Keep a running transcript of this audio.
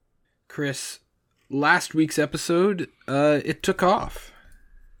Chris, last week's episode, it took off.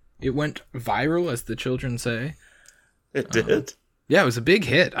 It went viral, as the children say. It did? Yeah, it was a big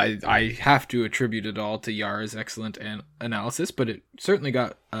hit. I have to attribute it all to Yara's excellent analysis, but it certainly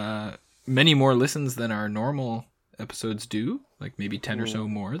got many more listens than our normal episodes do. Like maybe 10 or so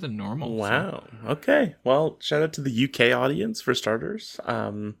more than normal. Wow. So. Okay. Well, shout out to the UK audience for starters.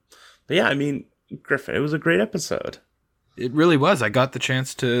 But yeah, I mean, Griffin, it was a great episode. It really was. I got the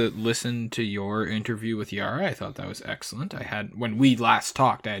chance to listen to your interview with Yara. I thought that was excellent. When we last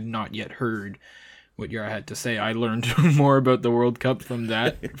talked, I had not yet heard what Yara had to say. I learned more about the World Cup from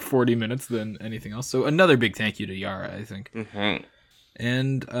that 40 minutes than anything else. So another big thank you to Yara, I think. Mm-hmm.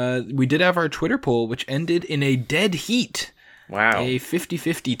 And we did have our Twitter poll, which ended in a dead heat. Wow. A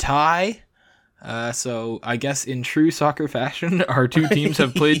 50-50 tie. So I guess in true soccer fashion, our two teams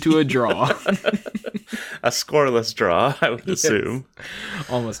have played to a draw. A scoreless draw, I would assume.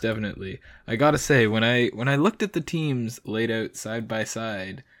 Almost definitely. I gotta say, when I looked at the teams laid out side by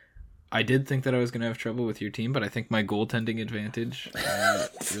side, I did think that I was gonna have trouble with your team, but I think my goaltending advantage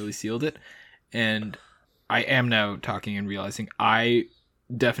really sealed it. And I am now talking and realizing I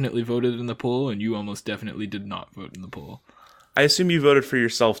definitely voted in the poll, and you almost definitely did not vote in the poll. I assume you voted for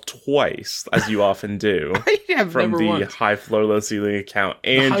yourself twice, as you often do. I have from the once. High Floor Low Ceiling account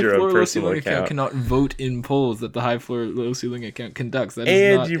and your own personal account. Cannot vote in polls that the High Floor Low Ceiling account conducts. That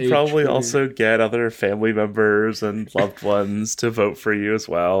is not you probably also get other family members and loved ones to vote for you as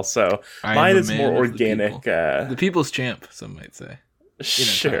well. So mine is more organic. The people's champ, some might say.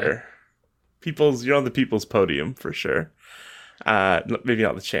 Sure. You're on the people's podium for sure. Maybe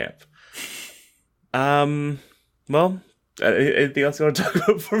not the champ. Well, anything else you want to talk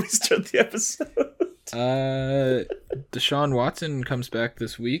about before we start the episode? Deshaun Watson comes back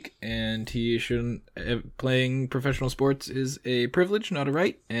this week, and he shouldn't. Playing professional sports is a privilege, not a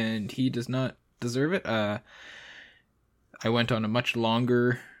right, and he does not deserve it. I went on a much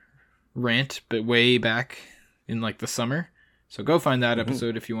longer rant, but way back in like the summer. So go find that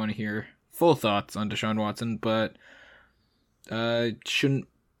episode if you want to hear full thoughts on Deshaun Watson, but shouldn't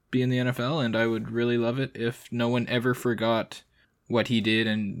be in the NFL, and I would really love it if no one ever forgot what he did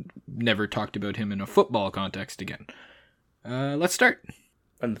and never talked about him in a football context again. Let's start.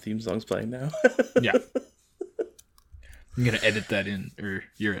 And the theme song's playing now. Yeah. I'm going to edit that in, or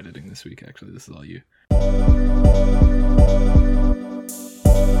you're editing this week, actually. This is all you.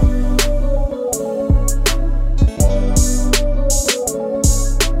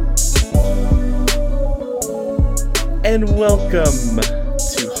 And welcome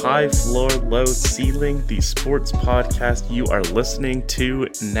to High Floor, Low Ceiling, the sports podcast you are listening to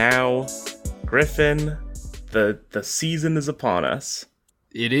now. Griffin, the season is upon us.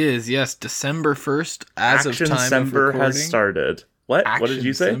 It is, yes. December 1st, as Action of time December of recording. has started. What? What did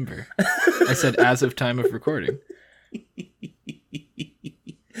you say? December. I said as of time of recording.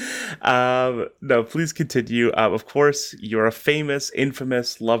 No, please continue. Of course, you're a famous,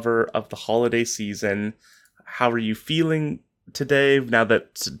 infamous lover of the holiday season. How are you feeling today now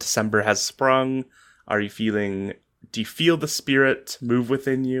that December has sprung? Do you feel the spirit move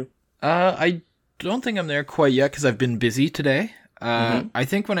within you? I don't think I'm there quite yet because I've been busy today. I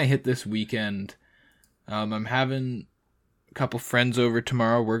think when I hit this weekend, I'm having a couple friends over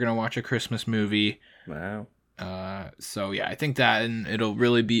tomorrow. We're going to watch a Christmas movie. Wow. So yeah, I think that and it'll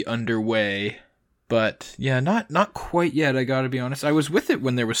really be underway. But yeah, not quite yet, I gotta be honest. I was with it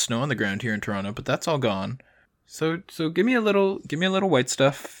when there was snow on the ground here in Toronto, but that's all gone. So give me a little white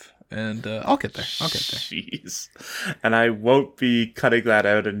stuff, and I'll get there. Jeez. And I won't be cutting that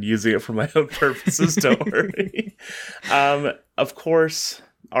out and using it for my own purposes, don't worry. Of course,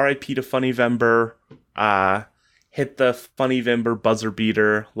 R.I.P. to Funnyvember. Hit the Funnyvember buzzer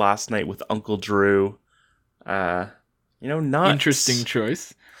beater last night with Uncle Drew. Not interesting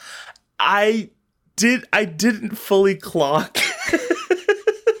choice. I didn't fully clock.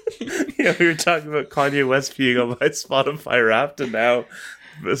 We were talking about Kanye West being on my Spotify Wrapped, and now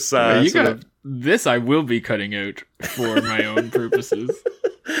this. This I will be cutting out for my own purposes.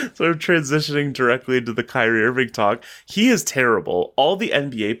 Sort of transitioning directly into the Kyrie Irving talk. He is terrible. All the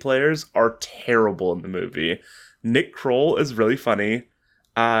NBA players are terrible in the movie. Nick Kroll is really funny.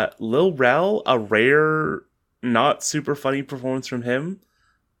 Lil Rel, a rare, not super funny performance from him.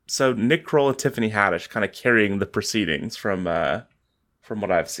 So Nick Kroll and Tiffany Haddish kind of carrying the proceedings from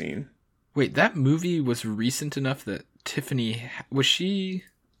what I've seen. Wait, that movie was recent enough that Tiffany... Was she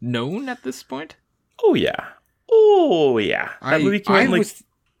known at this point? Oh, yeah. That movie came out in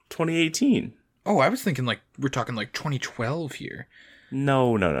 2018. Oh, I was thinking we're talking 2012 here.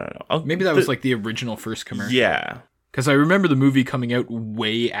 No. Maybe that was the original first commercial. Yeah. Because I remember the movie coming out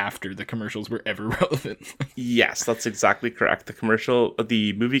way after the commercials were ever relevant. Yes, that's exactly correct.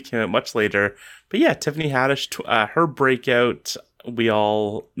 The movie came out much later. But yeah, Tiffany Haddish, her breakout, we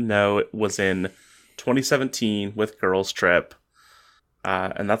all know it was in 2017 with Girls Trip.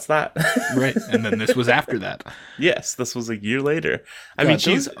 And that's that. Right. And then this was after that. Yes, this was a year later. I God, mean,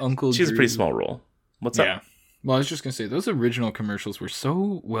 those Uncle she's a Drew- pretty small role. What's up? Well, I was just going to say, those original commercials were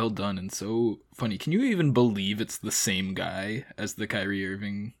so well done and so funny. Can you even believe it's the same guy as the Kyrie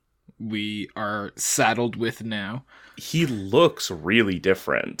Irving we are saddled with now? He looks really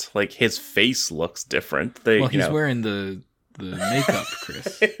different. Like, his face looks different. He's wearing the makeup,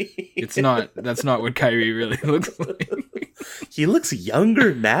 Chris. That's not what Kyrie really looks like. He looks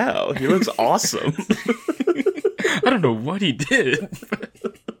younger now. He looks awesome. I don't know what he did.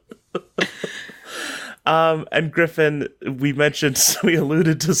 And Griffin, we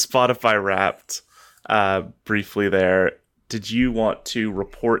alluded to Spotify Wrapped briefly there. Did you want to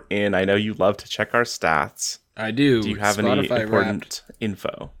report in? I know you love to check our stats. I do. Do you have any important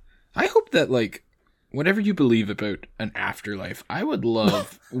info? I hope that, like, whatever you believe about an afterlife, I would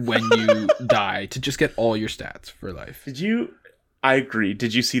love when you die to just get all your stats for life. I agree.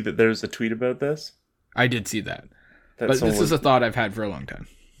 Did you see that there's a tweet about this? I did see that. But this is a thought I've had for a long time.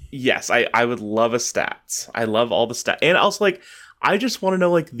 Yes, I would love a stats. I love all the stats. And also, like, I just want to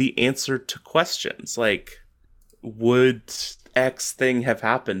know, like, the answer to questions. Like, would X thing have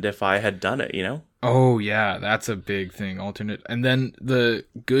happened if I had done it, you know? Oh, yeah, that's a big thing. Alternate. And then The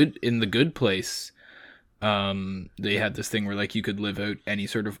Good Place, they had this thing where, like, you could live out any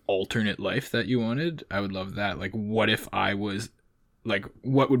sort of alternate life that you wanted. I would love that. Like, what if I was, like,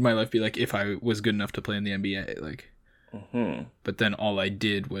 what would my life be like if I was good enough to play in the NBA? Like, but then all I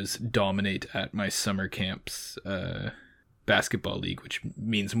did was dominate at my summer camp's basketball league, which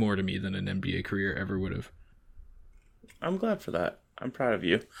means more to me than an NBA career ever would have. I'm glad for that. I'm proud of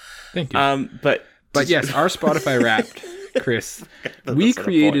you. Thank you. But yes, our Spotify Wrapped, Chris, we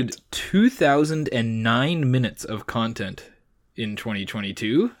created 2,009 minutes of content in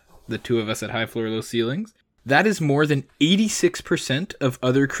 2022, the two of us at High Floor Low Ceilings. That is more than 86% of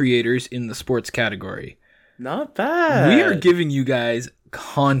other creators in the sports category. Not bad. We are giving you guys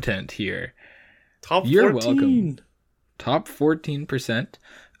content here. Top 14. You're welcome. Top 14%.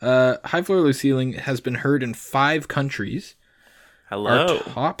 High Floor Low Ceiling has been heard in 5 countries. Hello. Our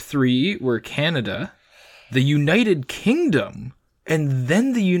top 3 were Canada, the United Kingdom, and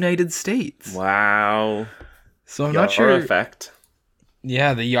then the United States. Wow. So I'm not sure. Yara effect.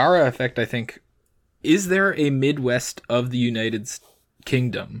 Yeah, the Yara effect, I think. Is there a Midwest of the United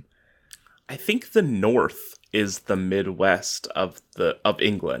Kingdom? I think the North is the Midwest of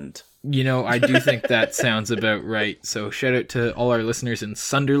England. You know, I do think that sounds about right. So shout out to all our listeners in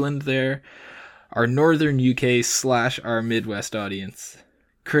Sunderland there, our Northern UK / our Midwest audience.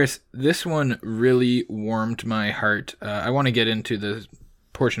 Chris, this one really warmed my heart. I want to get into the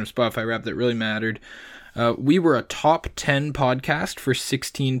portion of Spotify Wrap that really mattered. We were a top 10 podcast for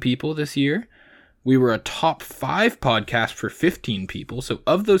 16 people this year. We were a top 5 podcast for 15 people. So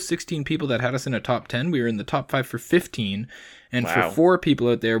of those 16 people that had us in a top 10, we were in the top 5 for 15. And wow. For 4 people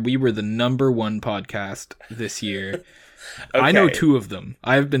out there, we were the number 1 podcast this year. Okay. I know 2 of them.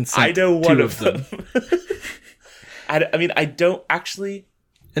 I've been sent 2 of them. I mean, I don't actually...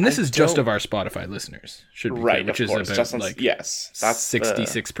 And this is just of our Spotify listeners, should be right, clear, which of is course. about like yes, that's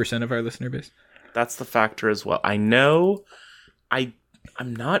 66% of our listener base. That's the factor as well. I know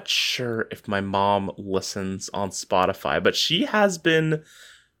I'm not sure if my mom listens on Spotify, but she's been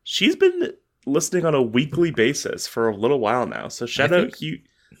listening on a weekly basis for a little while now. So shout out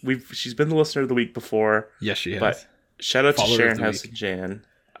she's been the listener of the week before. Yes, she has. But shout out Follower to Sharon House and Jan,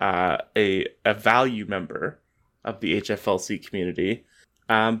 a value member of the HFLC community.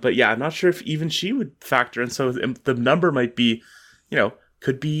 But yeah, I'm not sure if even she would factor in. So the number might be,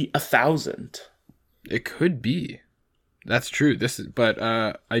 could be 1,000. It could be. That's true. But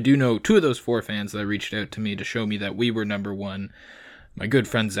I do know 2 of those 4 fans that reached out to me to show me that we were number 1. My good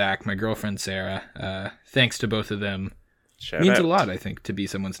friend Zach, my girlfriend Sarah. Thanks to both of them. Shout means out. a lot, I think, to be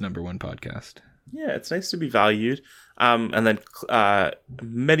someone's number 1 podcast. Yeah, it's nice to be valued. And then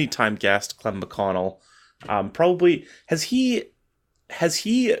many-time guest Clem McConnell. Probably has he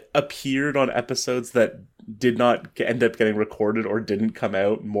appeared on episodes that did not end up getting recorded or didn't come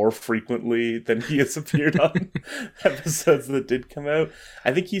out more frequently than he has appeared on episodes that did come out?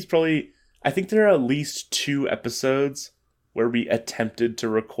 I think there are at least 2 episodes where we attempted to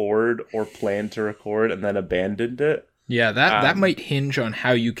record or planned to record and then abandoned it. Yeah, that might hinge on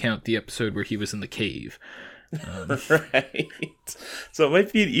how you count the episode where he was in the cave. Right. So it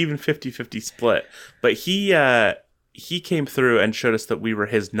might be an even 50-50 split. But he he came through and showed us that we were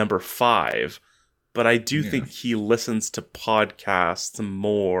his number 5. But I do think he listens to podcasts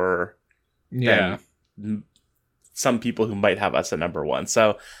more than some people who might have us at number 1.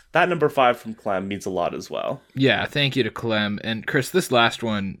 So that number 5 from Clem means a lot as well. Yeah, thank you to Clem. And Chris, this last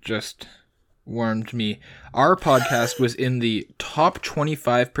one just warmed me. Our podcast was in the top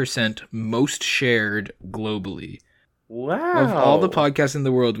 25% most shared globally. Wow. Of all the podcasts in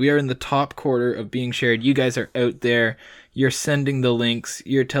the world, we are in the top quarter of being shared. You guys are out there. You're sending the links.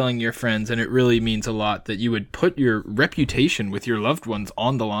 You're telling your friends. And it really means a lot that you would put your reputation with your loved ones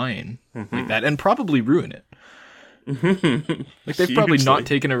on the line like that and probably ruin it. Like they've probably not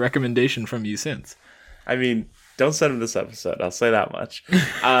taken a recommendation from you since. I mean, don't send them this episode. I'll say that much.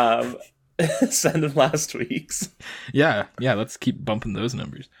 Send them last week's. Yeah, let's keep bumping those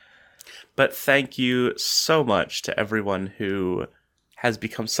numbers. But thank you so much to everyone who has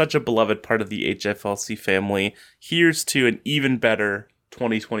become such a beloved part of the HFLC family. Here's to an even better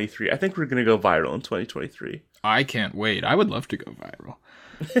 2023. I think we're going to go viral in 2023. I can't wait. I would love to go viral.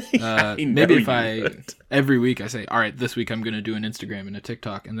 Maybe if every week I say, all right, this week I'm going to do an Instagram and a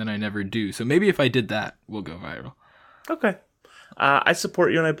TikTok, and then I never do. So maybe if I did that, we'll go viral. Okay. I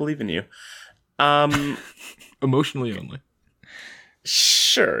support you and I believe in you. Emotionally only.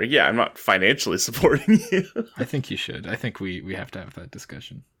 Sure, yeah, I'm not financially supporting you. I think you should. I think we have to have that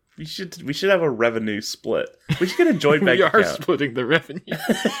discussion. We should have a revenue split. We should get a joint bank account. We are splitting the revenue.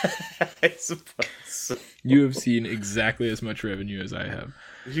 I suppose so. You have seen exactly as much revenue as I have.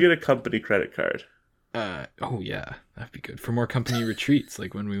 We should get a company credit card. Oh yeah, that'd be good for more company retreats,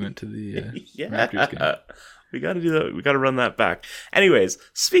 like when we went to the yeah. Raptors game. We got to do that. We got to run that back. Anyways,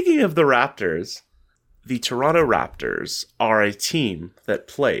 speaking of the Raptors, the Toronto Raptors are a team that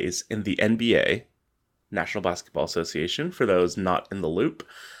plays in the NBA, National Basketball Association, for those not in the loop.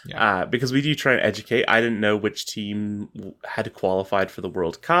 Yeah. Because we do try and educate. I didn't know which team had qualified for the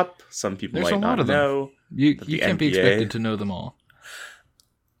World Cup. Some people There's might a lot not of them. know. You can't be expected to know them all.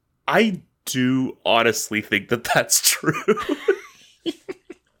 I do honestly think that that's true.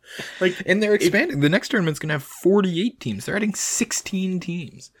 And they're expanding. The next tournament's going to have 48 teams. They're adding 16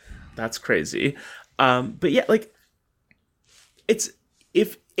 teams. That's crazy. But yeah, like, it's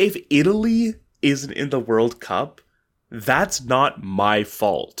if Italy isn't in the World Cup, that's not my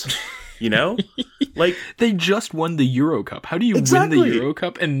fault. You know? Like, they just won the Euro Cup. How do you win the Euro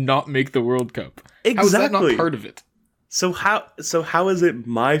Cup and not make the World Cup? Exactly. How is that not part of it? So how is it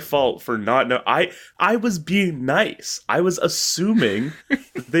my fault for not know? I was being nice. I was assuming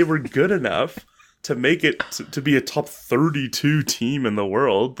that they were good enough to make it to be a top 32 team in the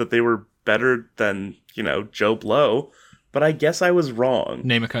world, that they were better than, Joe Blow. But I guess I was wrong.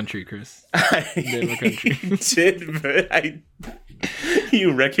 Name a country, Chris. Name a country.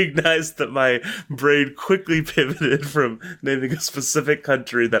 You recognized that my brain quickly pivoted from naming a specific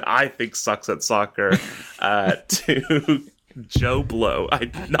country that I think sucks at soccer to Joe Blow.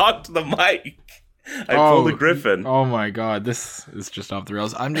 I knocked the mic. I pulled a Griffin. Oh my god, this is just off the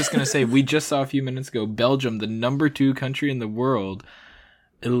rails. I'm just going to say, we just saw a few minutes ago, Belgium, the number 2 country in the world,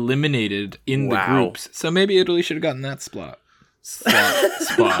 eliminated in the groups. So maybe Italy should have gotten that spot.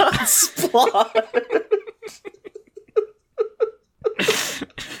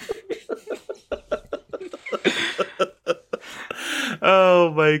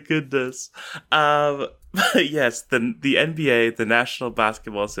 Oh my goodness. But yes, the NBA, the National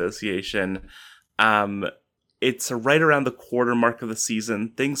Basketball Association, it's right around the quarter mark of the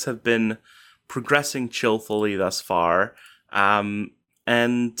season. Things have been progressing chillfully thus far. And,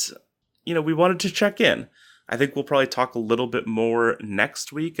 we wanted to check in. I think we'll probably talk a little bit more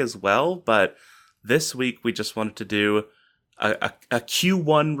next week as well. But this week, we just wanted to do a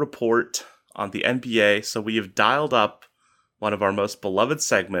Q1 report on the NBA. So we have dialed up one of our most beloved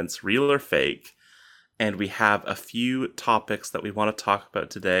segments, Real or Fake. And we have a few topics that we want to talk about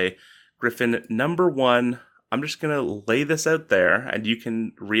today. Griffin, number 1, I'm just going to lay this out there and you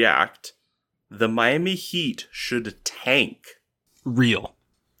can react. The Miami Heat should tank. Real.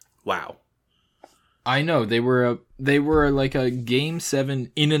 Wow. I know they were like a Game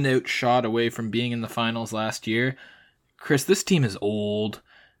 7 in and out shot away from being in the finals last year. Chris, this team is old,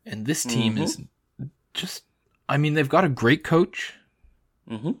 and this team is just. I mean, they've got a great coach.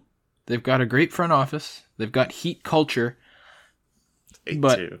 Mm-hmm. They've got a great front office. They've got Heat culture.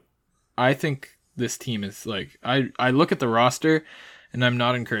 I think this team is like. I look at the roster, and I'm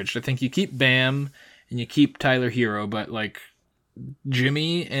not encouraged. I think you keep Bam and you keep Tyler Hero, but like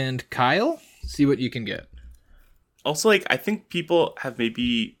Jimmy and Kyle. See what you can get. Also, I think people have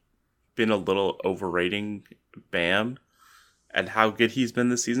maybe been a little overrating Bam. and how good he's been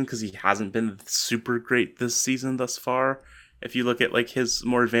this season, because he hasn't been super great this season thus far, if you look at like his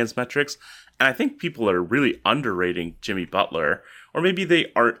more advanced metrics. And I think people are really underrating Jimmy Butler, or maybe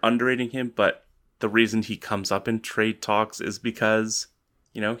they aren't underrating him, but the reason he comes up in trade talks is because,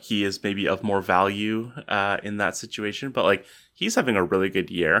 he is maybe of more value in that situation. But like, he's having a really good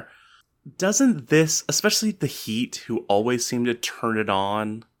year. Doesn't this, especially the Heat, who always seem to turn it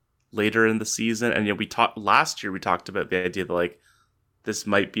on later in the season, and last year we talked about the idea that like this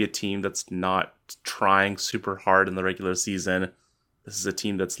might be a team that's not trying super hard in the regular season. This is a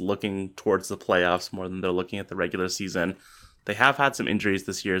team that's looking towards the playoffs more than they're looking at the regular season. They have had some injuries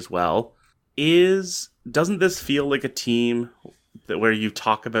this year as well. Doesn't this feel like a team where you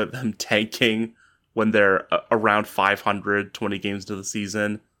talk about them tanking when they're around 500, 20 games into the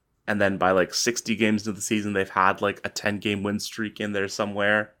season, and then by like 60 games into the season, they've had like a 10-game win streak in there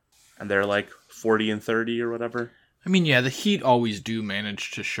somewhere, and they're like 40-30 or whatever? I mean, yeah, the Heat always do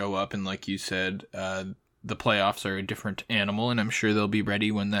manage to show up, and like you said, the playoffs are a different animal, and I'm sure they'll be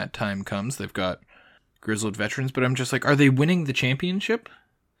ready when that time comes. They've got grizzled veterans, but I'm just like, are they winning the championship?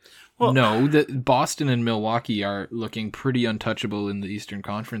 Well, no, Boston and Milwaukee are looking pretty untouchable in the Eastern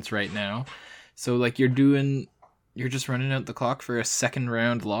Conference right now. So like you're just running out the clock for a second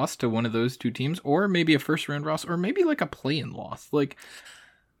round loss to one of those two teams, or maybe a first round loss, or maybe like a play-in loss. Like,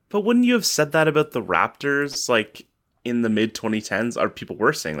 but wouldn't you have said that about the Raptors like in the mid 2010s? Or people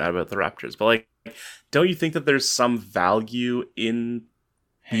were saying that about the Raptors, but like, don't you think that there's some value in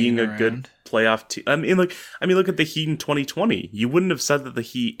being a good playoff team? I mean, look at the Heat in 2020. You wouldn't have said that the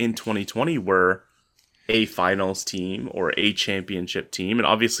Heat in 2020 were a finals team or a championship team. And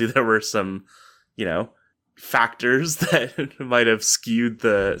obviously there were some, factors that might have skewed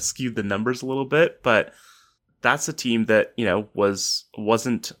the numbers a little bit, but that's a team that,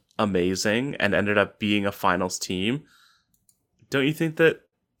 wasn't amazing and ended up being a finals team. Don't you think that,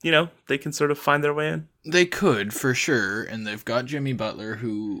 they can sort of find their way in? They could, for sure, and they've got Jimmy Butler,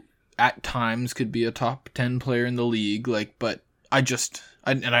 who at times could be a top 10 player in the league, but I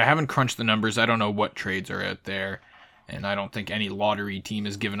haven't crunched the numbers. I don't know what trades are out there, and I don't think any lottery team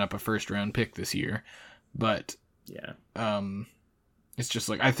has given up a first-round pick this year, but yeah, it's just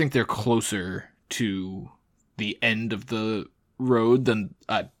like, I think they're closer to the end of the road than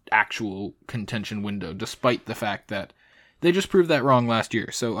an actual contention window, despite the fact that they just proved that wrong last year.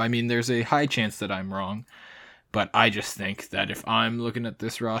 So, I mean, there's a high chance that I'm wrong. But I just think that if I'm looking at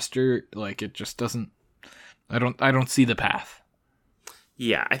this roster, like, it just doesn't... I don't see the path.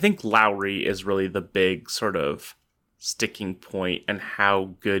 Yeah, I think Lowry is really the big sort of sticking point and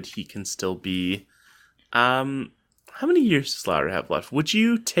how good he can still be. How many years does Lowry have left? Would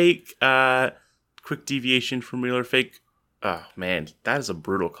you take quick deviation from real or fake? Oh, man, that is a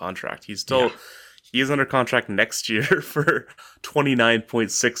brutal contract. He's still... Yeah. He is under contract next year for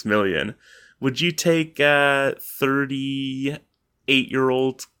 $29.6 million. Would you take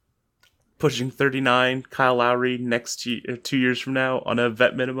 38-year-old pushing 39 Kyle Lowry next year, 2 years from now, on a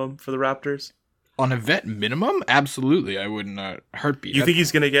vet minimum for the Raptors? On a vet minimum? Absolutely, I wouldn't heartbeat. You think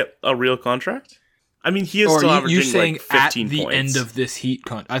he's going to get a real contract? I mean, he is still averaging saying like 15 at the points. End of this Heat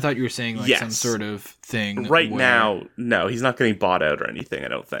I thought you were saying like some sort of thing. Right now, no, he's not getting bought out or anything, I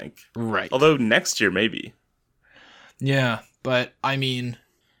don't think. Right. Although next year, maybe. Yeah, but I mean,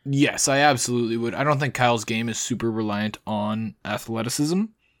 yes, I absolutely would. I don't think Kyle's game is super reliant on athleticism.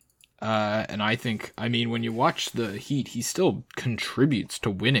 And I think, when you watch the Heat, he still contributes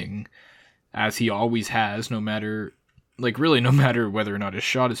to winning, as he always has, no matter whether or not his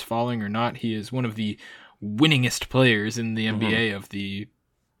shot is falling or not. He is one of the winningest players in the NBA of the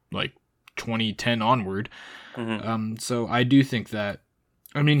 2010 onward. So I do think that,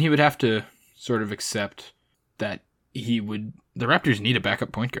 he would have to sort of accept that the Raptors need a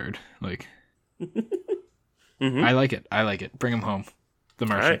backup point guard. I like it. Bring him home. The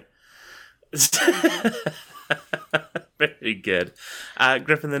Martian. All right. Very good.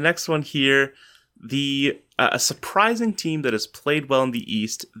 Griffin, the next one here, a surprising team that has played well in the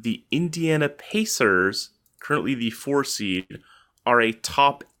East, the Indiana Pacers, currently the 4 seed, are a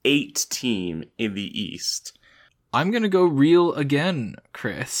top 8 team in the East. I'm going to go real again,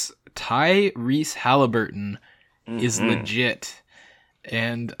 Chris. Tyrese Halliburton is legit.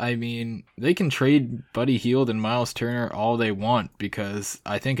 And, they can trade Buddy Hield and Miles Turner all they want, because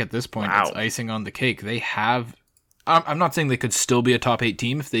I think at this point it's icing on the cake. They have... I'm not saying they could still be a top 8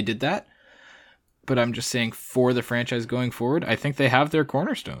 team if they did that, but I'm just saying for the franchise going forward, I think they have their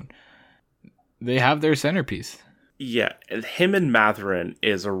cornerstone. They have their centerpiece. Yeah, and him and Mathurin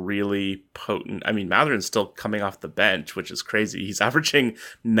is a really potent... Mathurin's still coming off the bench, which is crazy. He's averaging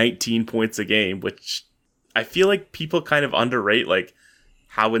 19 points a game, which I feel like people kind of underrate like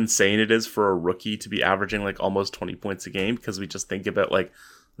how insane it is for a rookie to be averaging like almost 20 points a game, because we just think about like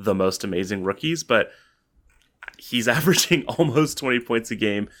the most amazing rookies, but he's averaging almost 20 points a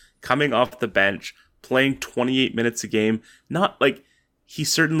game, coming off the bench, playing 28 minutes a game. Not like he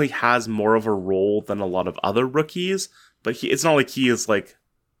certainly has more of a role than a lot of other rookies, but it's not like he is like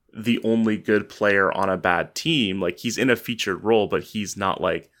the only good player on a bad team. Like, he's in a featured role, but he's not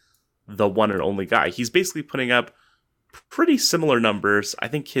like the one and only guy. He's basically putting up pretty similar numbers. I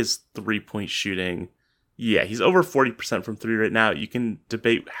think his 3-point shooting, yeah, he's over 40% from three right now. You can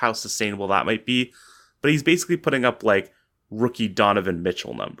debate how sustainable that might be, but he's basically putting up like rookie Donovan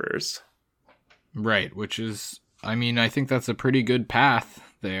Mitchell numbers. Right, which is, I mean, I think that's a pretty good path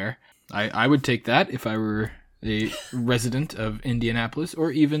there. I would take that if I were a resident of Indianapolis,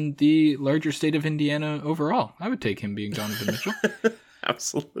 or even the larger state of Indiana overall. I would take him being Donovan Mitchell.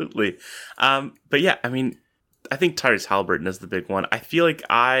 Absolutely. But yeah, I mean, I think Tyrese Halliburton is the big one. I feel like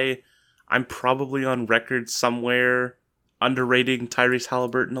I'm probably on record somewhere underrating Tyrese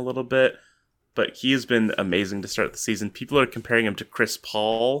Halliburton a little bit, but he has been amazing to start the season. People are comparing him to Chris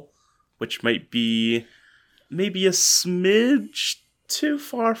Paul, which might be maybe a smidge too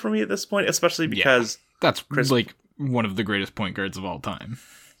far for me at this point, especially because that's like one of the greatest point guards of all time.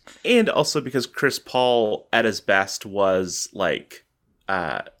 And also because Chris Paul at his best was like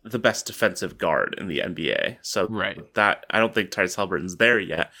the best defensive guard in the NBA. So that, I don't think Tyrese Halliburton's there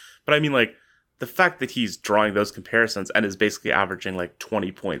yet. But I mean, like, the fact that he's drawing those comparisons and is basically averaging like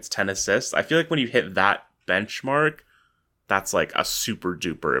 20 points, 10 assists, I feel like when you hit that benchmark, that's like a super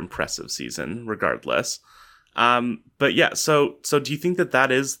duper impressive season regardless. But yeah, so do you think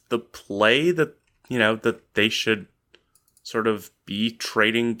that is the play that, you know, that they should sort of be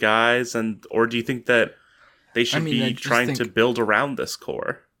trading guys, or do you think that they should be trying to build around this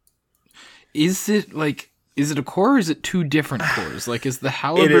core? Is it a core, or is it two different cores? Like, is the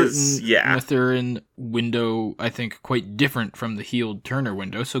Halliburton Mathurin window, I think, quite different from the Hield Turner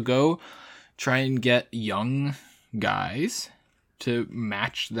window? So go try and get young guys to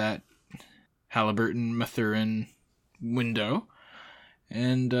match that Halliburton Mathurin window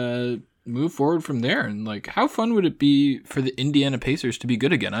and move forward from there. And like, how fun would it be for the Indiana Pacers to be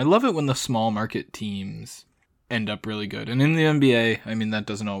good again? I love it when the small market teams end up really good. And in the NBA, I mean, that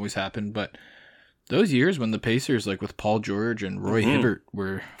doesn't always happen, but those years when the Pacers, like with Paul George and Roy Hibbert,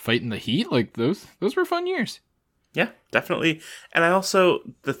 were fighting the Heat, like those were fun years. Yeah, definitely. And I also,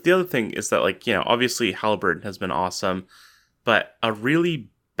 the other thing is that, like, you know, obviously Halliburton has been awesome, but a really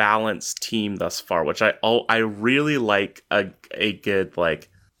balanced team thus far, which I really like a good, like,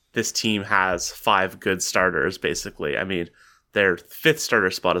 this team has 5 good starters, basically. I mean, their 5th starter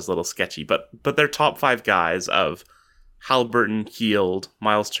spot is a little sketchy, but their top 5 guys of Halliburton, Hield,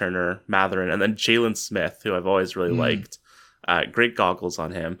 Miles Turner, Mathurin, and then Jalen Smith, who I've always really liked. Great goggles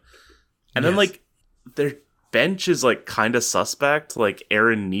on him. And then, like, their bench is, like, kind of suspect. Like,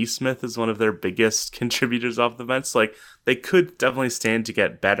 Aaron Nesmith is one of their biggest contributors off the bench. So, like, they could definitely stand to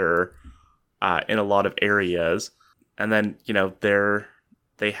get better in a lot of areas. And then, you know,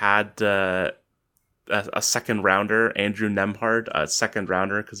 they had a second rounder, Andrew Nembhard, a second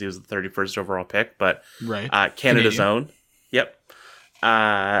rounder because he was the 31st overall pick, but Canada's own. Yep.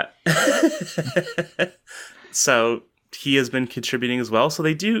 So he has been contributing as well. So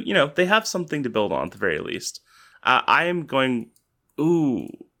they do, you know, they have something to build on at the very least. I am going,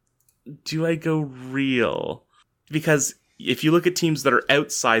 do I go real? Because if you look at teams that are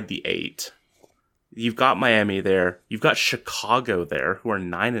outside the 8, you've got Miami there. You've got Chicago there, who are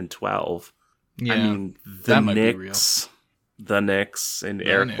 9-12. Yeah, I mean, the Knicks in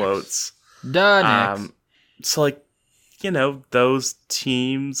air quotes. The Knicks. So, like, you know, those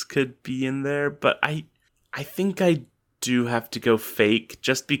teams could be in there, but I think I do have to go fake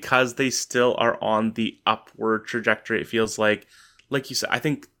just because they still are on the upward trajectory. It feels like you said, I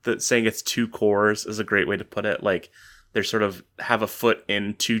think that saying it's 2 cores is a great way to put it. Like, they sort of have a foot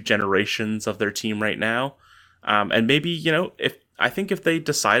in 2 generations of their team right now. And maybe, you know, if they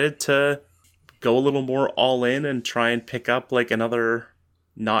decided to go a little more all in and try and pick up like another,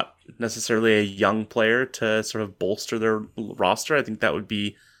 not necessarily a young player to sort of bolster their roster, I think that would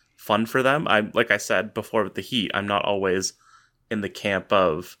be fun for them. Like I said before with the Heat, I'm not always in the camp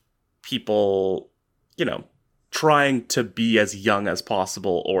of people, you know, trying to be as young as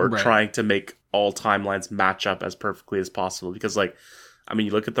possible or trying to make all timelines match up as perfectly as possible. Because, like, I mean,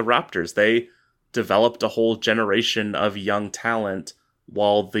 you look at the Raptors, they developed a whole generation of young talent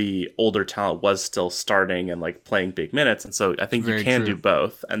while the older talent was still starting and like playing big minutes. And so I think you can do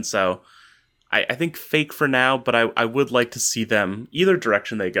both. And so I think fake for now, but I would like to see them, either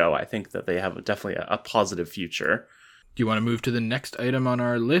direction they go. I think that they have definitely a positive future. Do you want to move to the next item on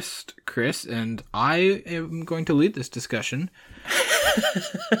our list, Chris? And I am going to lead this discussion.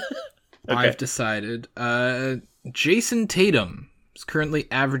 Okay. I've decided. Jason Tatum is currently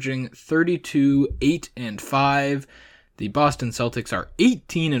averaging 32, 8, and 5. The Boston Celtics are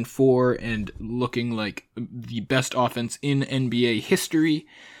 18-4 and looking like the best offense in NBA history.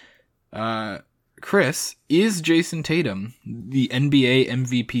 Chris, is Jason Tatum the NBA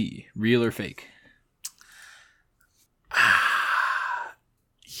MVP? Real or fake?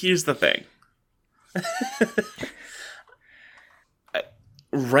 Here's the thing.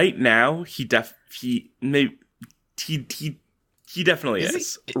 Right now, he definitely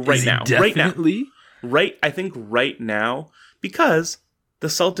is. Right now. I think right now, because the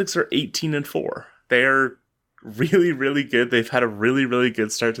Celtics are 18-4. They're really, really good. They've had a really, really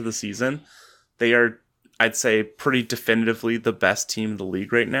good start to the season. They are, I'd say, pretty definitively the best team in the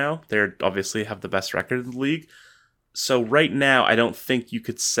league right now. They obviously have the best record in the league. So right now, I don't think you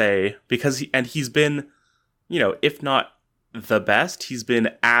could say, because he's been, if not the best, he's been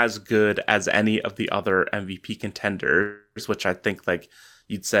as good as any of the other MVP contenders, which I think like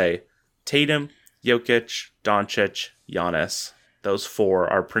you'd say Tatum, Jokic, Doncic, Giannis. Those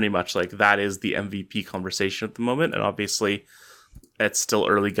four are pretty much like that is the MVP conversation at the moment. And obviously it's still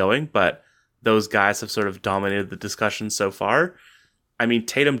early going, but those guys have sort of dominated the discussion so far. I mean,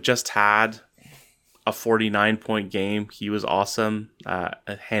 Tatum just had a 49-point game. He was awesome,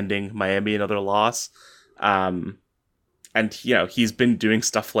 handing Miami another loss. And, he's been doing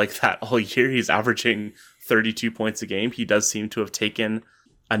stuff like that all year. He's averaging 32 points a game. He does seem to have taken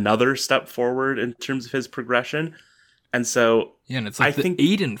another step forward in terms of his progression. And so, yeah, and it's like I think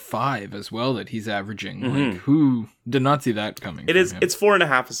 8 and 5 as well that he's averaging. Mm-hmm. Like, who did not see that coming? It's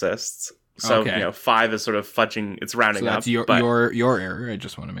 4.5 assists. So, okay. 5 is sort of fudging. It's rounding up. So that's your error. I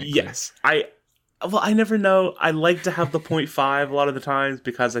just want to make clear. Yes. I never know. I like to have the 0.5 a lot of the times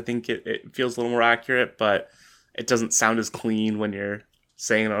because I think it feels a little more accurate, but it doesn't sound as clean when you're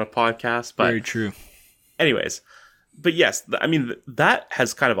saying it on a podcast. But very true. Anyways, but yes, I mean, that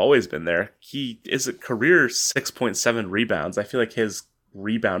has kind of always been there. He is a career 6.7 rebounds. I feel like his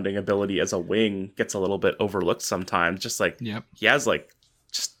rebounding ability as a wing gets a little bit overlooked sometimes. Just like He has like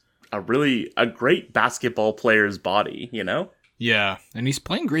just a great basketball player's body, Yeah, and he's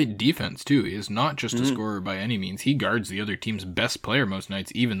playing great defense, too. He is not just a scorer by any means. He guards the other team's best player most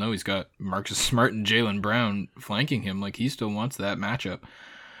nights, even though he's got Marcus Smart and Jaylen Brown flanking him. Like, he still wants that matchup.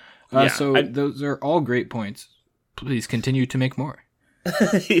 Those are all great points. Please continue to make more.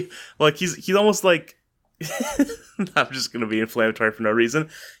 Like, he's almost like... I'm just going to be inflammatory for no reason.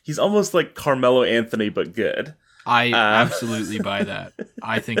 He's almost like Carmelo Anthony, but good. I absolutely buy that.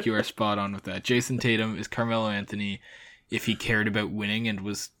 I think you are spot on with that. Jason Tatum is Carmelo Anthony if he cared about winning and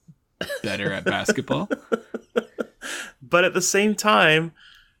was better at basketball. But at the same time,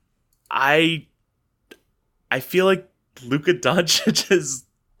 I feel like Luka Doncic is...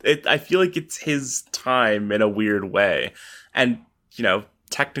 I feel like it's his time in a weird way. And,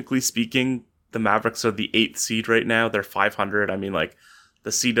 technically speaking, the Mavericks are the 8th seed right now. They're 500. I mean, like,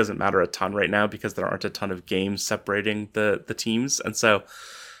 the seed doesn't matter a ton right now because there aren't a ton of games separating the teams. And so,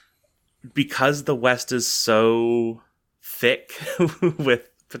 because the West is so thick with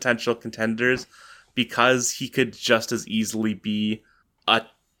potential contenders, because he could just as easily be a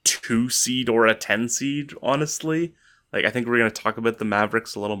 2 seed or a 10 seed, honestly. Like, I think we're going to talk about the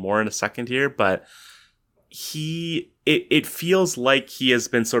Mavericks a little more in a second here, but it feels like he has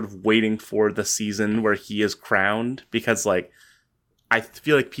been sort of waiting for the season where he is crowned, because, like, I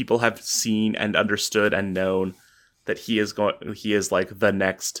feel like people have seen and understood and known that he is like the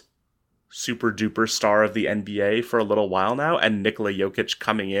next super duper star of the NBA for a little while now, and Nikola Jokic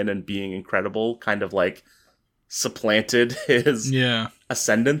coming in and being incredible kind of like supplanted his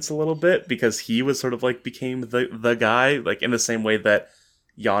ascendance a little bit, because he was sort of like became the guy, like in the same way that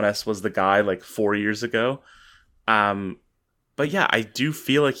Giannis was the guy like 4 years ago. But yeah, I do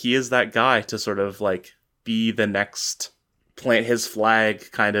feel like he is that guy to sort of like be the next plant his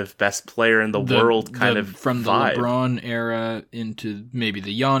flag kind of best player in the world kind of from vibe. The LeBron era into maybe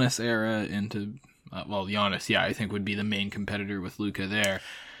the Giannis era into Giannis, I think would be the main competitor with Luka there.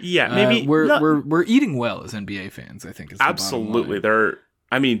 Yeah, maybe we're eating well as NBA fans, I think is the absolutely.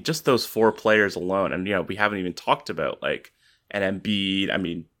 Just those 4 players alone, and we haven't even talked about like an Embiid. I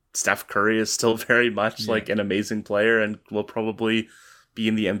mean, Steph Curry is still very much like an amazing player and will probably be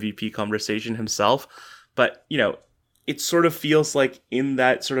in the MVP conversation himself. But it sort of feels like in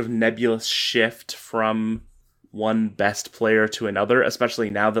that sort of nebulous shift from one best player to another, especially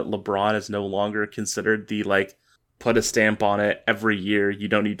now that LeBron is no longer considered the, like, put a stamp on it every year. You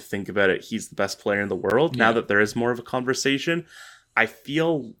don't need to think about it. He's the best player in the world. Yeah. Now that there is more of a conversation, I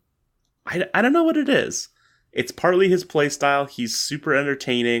feel, I don't know what it is. It's partly his play style. He's super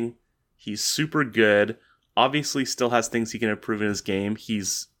entertaining. He's super good. Obviously still has things he can improve in his game.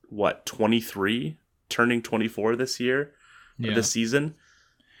 He's, 23? Turning 24 this year, or this season.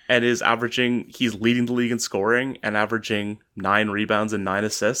 And he's leading the league in scoring and averaging 9 rebounds and 9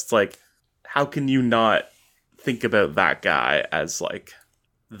 assists. Like, how can you not think about that guy as, like,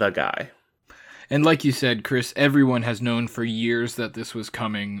 the guy? And like you said, Chris, everyone has known for years that this was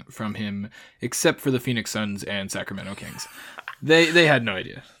coming from him, except for the Phoenix Suns and Sacramento Kings. They had no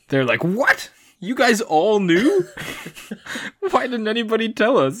idea. They're like, what? You guys all knew? Why didn't anybody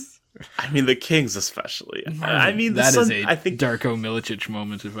tell us? I mean, the Kings especially. I mean, that is a Darko Milicic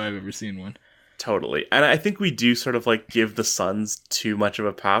moment if I've ever seen one. Totally. And I think we do sort of, like, give the Suns too much of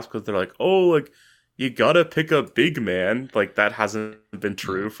a pass because they're like, oh, like, you gotta pick a big man. Like, that hasn't been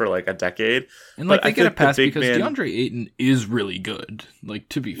true for, like, a decade. And, like, they get a pass because DeAndre Ayton is really good. Like,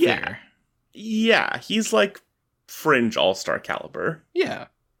 to be fair. Yeah, he's, like, fringe all-star caliber. Yeah.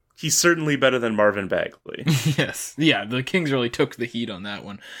 He's certainly better than Marvin Bagley. Yes. Yeah, the Kings really took the heat on that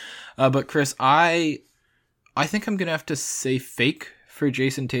one. But Chris, I think I'm going to have to say fake for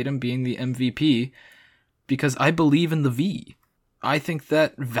Jason Tatum being the MVP because I believe in the V. I think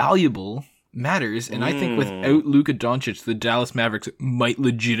that valuable matters, and I think without Luka Doncic, the Dallas Mavericks might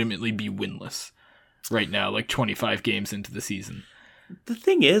legitimately be winless right now, like 25 games into the season. The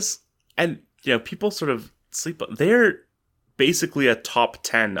thing is, and people sort of sleep on, they're basically a top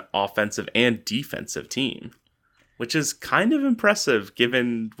 10 offensive and defensive team, which is kind of impressive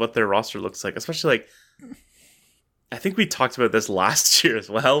given what their roster looks like, especially, like, I think we talked about this last year as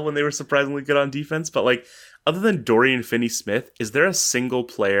well when they were surprisingly good on defense, but, like, other than Dorian Finney-Smith, is there a single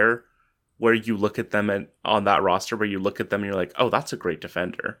player where you look at them on that roster where you look at them and you're like, oh, that's a great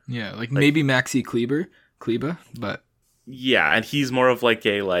defender? Yeah, like maybe Maxi Kleber, but... Yeah, and he's more of, like,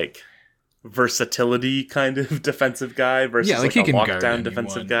 a, like, versatility kind of defensive guy versus, like, he a can lockdown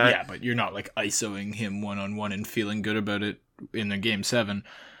defensive guy. Yeah, but you're not, like, ISOing him one-on-one and feeling good about it in the Game 7.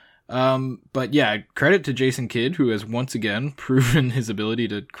 But yeah, credit to Jason Kidd, who has once again proven his ability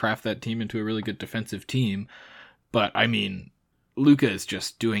to craft that team into a really good defensive team. But, I mean, Luka is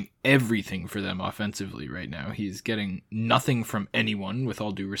just doing everything for them offensively right now. He's getting nothing from anyone, with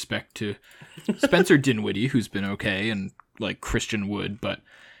all due respect to Spencer Dinwiddie, who's been okay, and, like, Christian Wood, but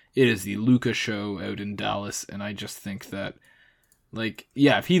it is the Luka show out in Dallas, and I just think that, like,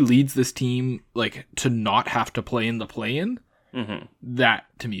 yeah, if he leads this team, like, to not have to play in the play-in, that,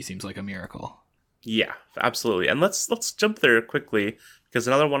 to me, seems like a miracle. Yeah, absolutely. And let's jump there quickly, because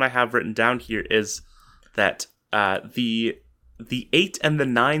another one I have written down here is that the 8 and the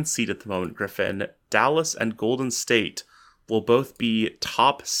 9 seed at the moment, Griffin, Dallas and Golden State, will both be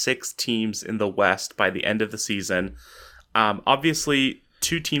top 6 teams in the West by the end of the season. Obviously,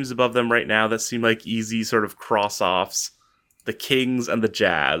 2 teams above them right now that seem like easy sort of cross-offs, the Kings and the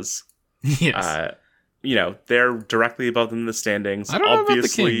Jazz. Yes. They're directly above them in the standings. I don't know about the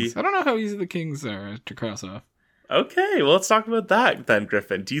Kings. I don't know how easy the Kings are to cross off. Okay, well, let's talk about that then,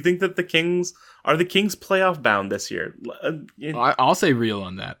 Griffin. Do you think that the Kings playoff bound this year? I'll say real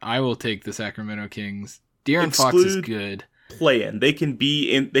on that. I will take the Sacramento Kings. De'Aaron Fox is good. Play-in. They can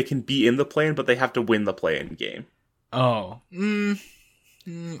be in the play-in, but they have to win the play-in game. Oh.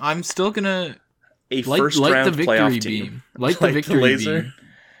 I'm still gonna first round playoff team. Like the victory beam.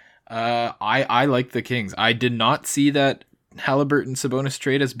 I like the Kings. I did not see that Halliburton Sabonis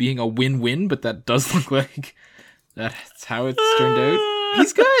trade as being a win-win, but that does look like that's how it's turned out.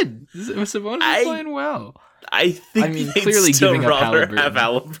 He's good. Sabonis is playing well. I think clearly giving up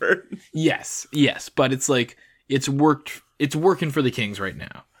Halliburton. Yes, but it's like it's working for the Kings right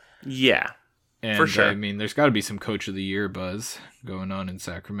now. Yeah. And, for sure. I mean, there's got to be some Coach of the Year buzz going on in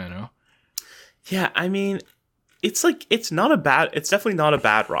Sacramento. Yeah, I mean, it's definitely not a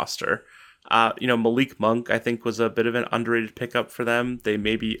bad roster. Malik Monk, I think, was a bit of an underrated pickup for them.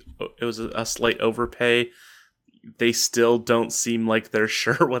 It was a slight overpay. They still don't seem like they're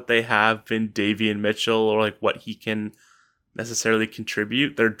sure what they have in Davion Mitchell or, like, what he can necessarily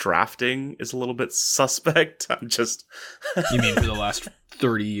contribute. Their drafting is a little bit suspect. You mean for the last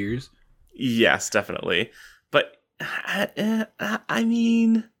 30 years? Yes, definitely. But I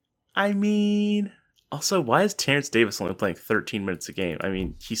mean, also, why is Terrence Davis only playing 13 minutes a game? I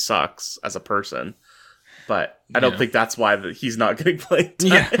mean, he sucks as a person, but I don't think that's why he's not getting played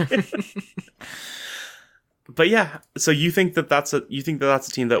time. Yeah. But yeah, so you think that's a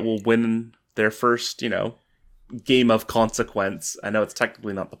team that will win their first, game of consequence. I know it's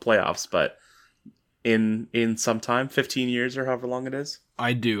technically not the playoffs, but in some time, 15 years or however long it is.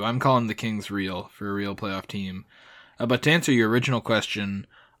 I do. I'm calling the Kings real for a real playoff team. But to answer your original question,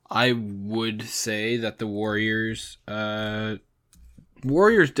 I would say that the Warriors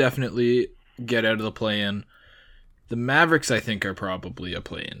definitely get out of the play-in. The Mavericks, I think, are probably a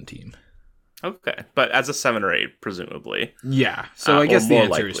play-in team. Okay, but as a 7 or 8, presumably. Yeah, so I guess the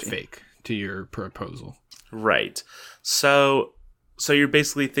answer is likely. fake to your proposal. Right. So you're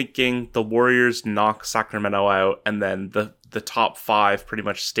basically thinking the Warriors knock Sacramento out, and then the top 5 pretty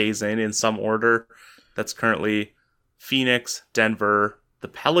much stays in some order. That's currently Phoenix, Denver, the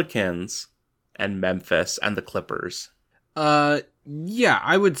Pelicans, and Memphis, and the Clippers. Yeah,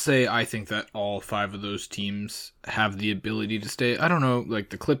 I would say I think that all 5 of those teams have the ability to stay. I don't know, like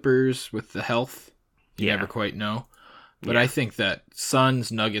the Clippers with the health, you never quite know. But I think that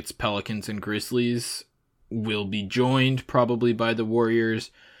Suns, Nuggets, Pelicans, and Grizzlies will be joined probably by the Warriors.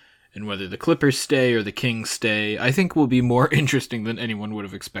 And whether the Clippers stay or the Kings stay, I think will be more interesting than anyone would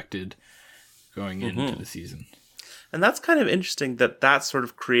have expected going into the season. And that's kind of interesting that sort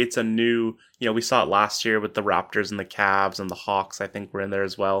of creates a new, we saw it last year with the Raptors and the Cavs and the Hawks, I think were in there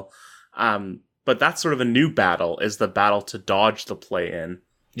as well. But that's sort of a new battle, is the battle to dodge the play-in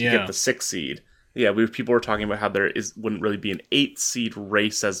to get the 6th seed. Yeah, people were talking about how wouldn't really be an 8th seed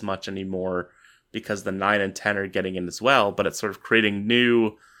race as much anymore because the 9 and 10 are getting in as well, but it's sort of creating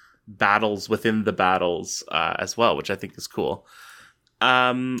new battles within the battles as well, which I think is cool.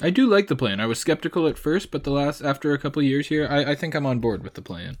 I do like the plan. I was skeptical at first, but after a couple of years here, I think I'm on board with the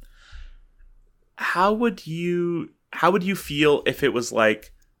plan. How would you feel if it was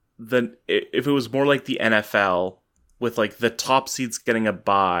like if it was more like the NFL with like the top seeds getting a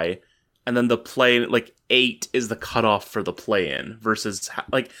bye, and then the play-in, like 8 is the cutoff for the play-in versus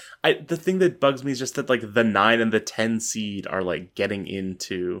like the thing that bugs me is just that like the 9 and the 10 seed are like getting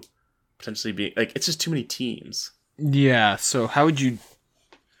into potentially being like, it's just too many teams. Yeah, so how would you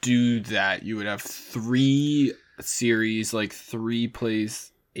do that? You would have 3 series, like 3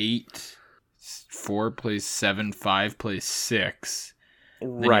 plays 8, 4 plays 7, 5 plays 6.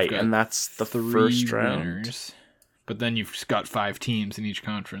 Right, and that's the 3 first round. winners. But then you've got 5 teams in each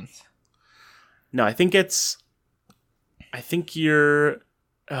conference. No, I think you're...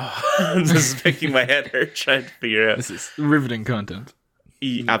 Oh, this is making my head hurt trying to figure out. This is riveting content.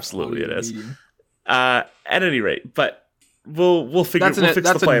 Absolutely it is. At any rate, but we'll fix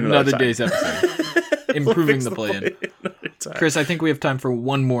the play in another day's episode. Improving the play-in. Chris, I think we have time for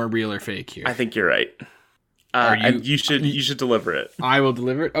one more real or fake here. I think you're right. And you should deliver it. I will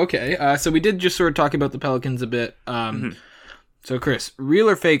deliver it. Okay. So we did just sort of talk about the Pelicans a bit. So Chris, real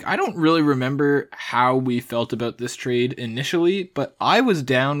or fake? I don't really remember how we felt about this trade initially, but I was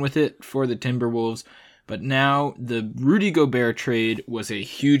down with it for the Timberwolves. But now the Rudy Gobert trade was a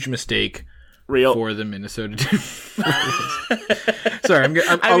huge mistake for the Minnesota Timberwolves. Sorry,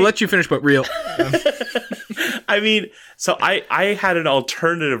 I'll let you finish, but real. I mean, so I had an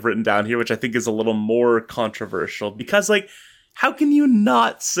alternative written down here, which I think is a little more controversial because, like, how can you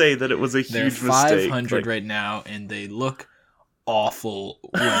not say that it was a huge mistake? They're 500 right now, and they look awful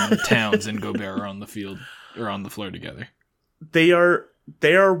when Towns and Gobert are on the field or on the floor together. They are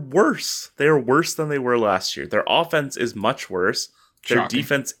worse. They are worse than they were last year. Their offense is much worse. Their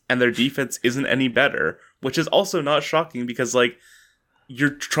defense isn't any better, which is also not shocking because, like,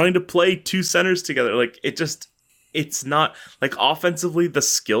 you're trying to play 2 centers together. Like, it's not, like, offensively, the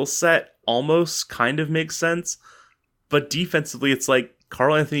skill set almost kind of makes sense, but defensively, it's like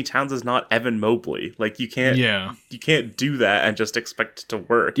Karl Anthony Towns is not Evan Mobley. Like, you can't do that and just expect it to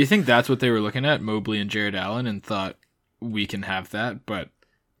work. Do you think that's what they were looking at, Mobley and Jared Allen, and thought we can have that, but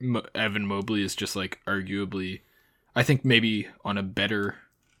Evan Mobley is just, like, arguably, I think maybe on a better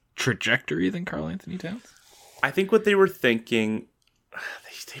trajectory than Karl Anthony Towns? I think what they were thinking,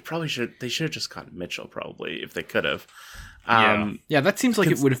 they should have just gotten Mitchell probably if they could have. Yeah, that seems like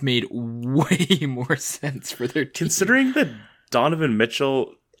it would have made way more sense for their team. Considering that Donovan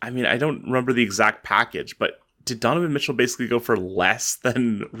Mitchell, I mean, I don't remember the exact package, but did Donovan Mitchell basically go for less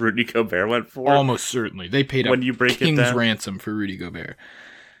than Rudy Gobert went for? Almost certainly. They paid when you break King's it down. ransom for Rudy Gobert.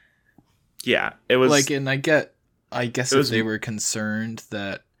 Yeah, it was like, and I guess if they were concerned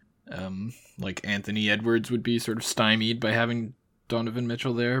that like Anthony Edwards would be sort of stymied by having Donovan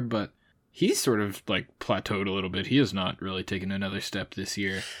Mitchell there, but he's sort of like plateaued a little bit. He has not really taken another step this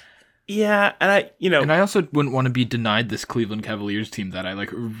year. Yeah, and I also wouldn't want to be denied this Cleveland Cavaliers team that I like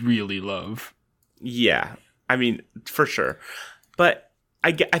really love. Yeah, I mean, for sure. But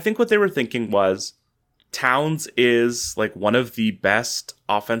I think what they were thinking was Towns is like one of the best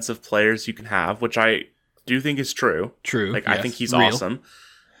offensive players you can have, which I do think is true. True. Like, yes. I think he's Real. awesome.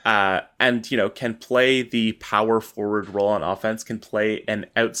 And, can play the power forward role on offense, can play an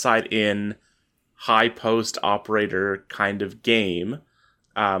outside-in, high post operator kind of game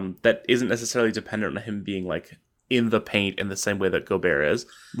that isn't necessarily dependent on him being, like, in the paint in the same way that Gobert is.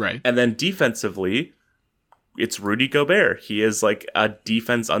 Right. And then defensively, it's Rudy Gobert. He is, like, a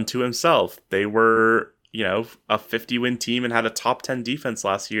defense unto himself. They were, a 50-win team and had a top 10 defense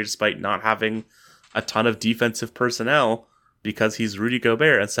last year despite not having a ton of defensive personnel because he's Rudy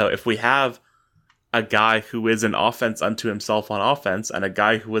Gobert. And so if we have a guy who is an offense unto himself on offense and a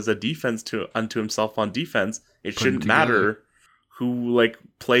guy who is a defense unto himself on defense, it shouldn't matter who, like,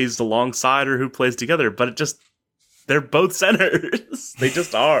 plays alongside or who plays together, but they're both centers. They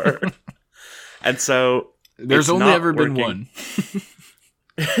just are. And so there's only ever working. been one.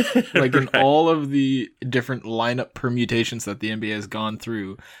 Like, in all of the different lineup permutations that the NBA has gone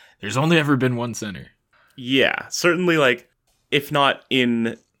through, there's only ever been one center. Yeah, certainly, like, if not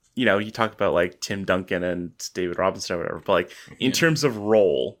in, you talk about, like, Tim Duncan and David Robinson or whatever, but, like, in terms of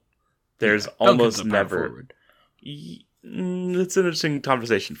role, there's almost never. It's an interesting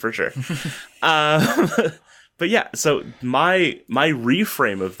conversation, for sure. But yeah, so my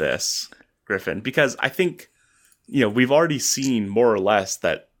reframe of this, Griffin, because I think, we've already seen more or less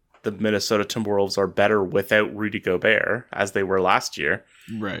that the Minnesota Timberwolves are better without Rudy Gobert, as they were last year.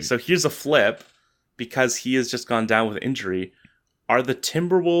 Right. So here's a flip, because he has just gone down with injury. Are the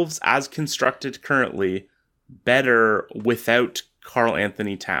Timberwolves, as constructed currently, better without Karl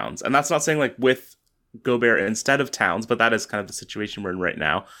Anthony Towns? And that's not saying, like, with Gobert instead of Towns, but that is kind of the situation we're in right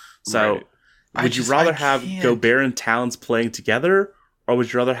now. So would you rather have Gobert and Towns playing together, or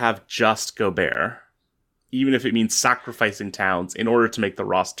would you rather have just Gobert? Even if it means sacrificing Towns in order to make the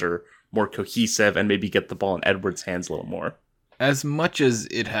roster more cohesive and maybe get the ball in Edwards' hands a little more. As much as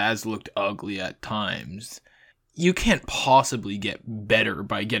it has looked ugly at times, you can't possibly get better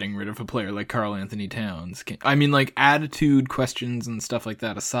by getting rid of a player like Karl Anthony Towns. I mean, like, attitude questions and stuff like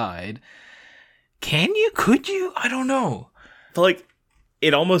that aside, can you? Could you? I don't know. But, like,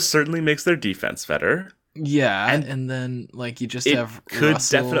 it almost certainly makes their defense better. Yeah, and then, like, you just have could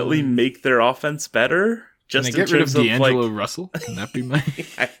Russell. Definitely make their offense better. Just Can I in get rid of terms of, D'Angelo like, Russell? Can that be my...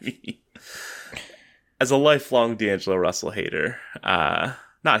 I mean, as a lifelong D'Angelo Russell hater,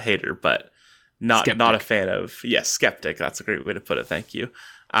 not hater, but not a fan of, skeptic. That's a great way to put it. Thank you.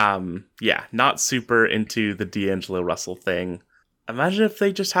 Not super into the D'Angelo Russell thing. Imagine if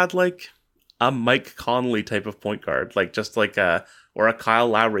they just had, like, a Mike Conley type of point guard, like, just like or a Kyle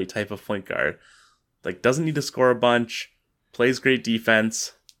Lowry type of point guard. Like, doesn't need to score a bunch, plays great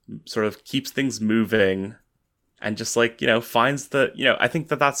defense, sort of keeps things moving, and just, like, finds the, I think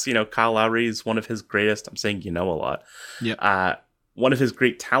that's, Kyle Lowry is one of his greatest, I'm saying, a lot. Yeah. One of his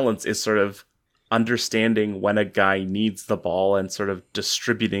great talents is sort of understanding when a guy needs the ball and sort of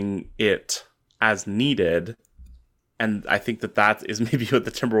distributing it as needed. And I think that is maybe what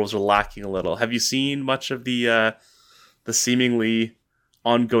the Timberwolves are lacking a little. Have you seen much of the seemingly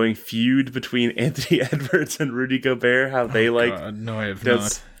ongoing feud between Anthony Edwards and Rudy Gobert? How they No, I have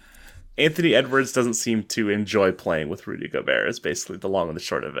not. Anthony Edwards doesn't seem to enjoy playing with Rudy Gobert, is basically the long and the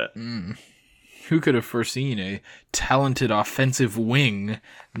short of it. Who could have foreseen a talented offensive wing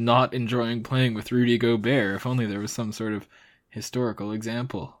not enjoying playing with Rudy Gobert? If only there was some sort of historical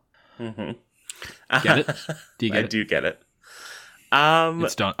example. Mm-hmm. Get it? Do you get it? I do get it. I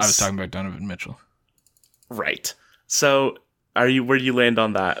was talking about Donovan Mitchell. Right. So, where do you land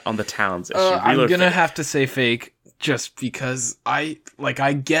on that, on the Towns issue? I'm gonna have to say fake, just because I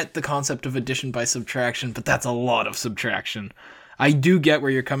get the concept of addition by subtraction, but that's a lot of subtraction. I do get where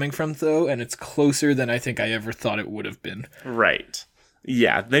you're coming from, though, and it's closer than I think I ever thought it would have been. Right.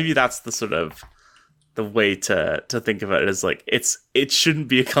 Yeah, maybe that's the sort of the way to think about it, is like it shouldn't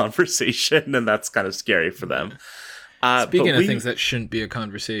be a conversation, and that's kind of scary for them. Speaking of things that shouldn't be a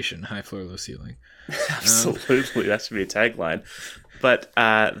conversation, high floor, low ceiling. Absolutely, that should be a tagline. But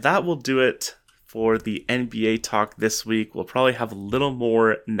that will do it for the NBA talk this week. We'll probably have a little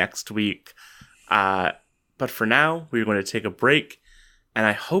more next week. But for now, we're going to take a break. And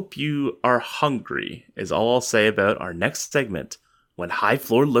I hope you are hungry, is all I'll say about our next segment when High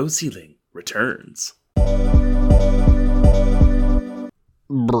Floor, Low Ceiling returns.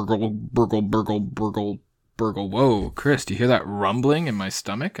 Burgle, burgle, burgle, burgle, burgle. Whoa, Chris, do you hear that rumbling in my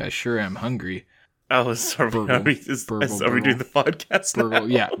stomach? I sure am hungry. Oh, sorry. Burgle, are we doing the podcast now?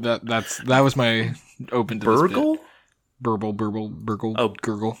 Burgle, yeah, that was my open to Burgle? this bit. Burble, burble, burgle, Oh.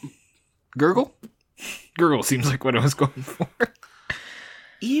 gurgle. Gurgle? Gurgle seems like what I was going for.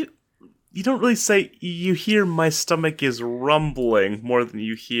 You don't really say, you hear my stomach is rumbling more than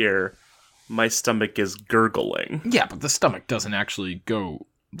you hear my stomach is gurgling. Yeah, but the stomach doesn't actually go,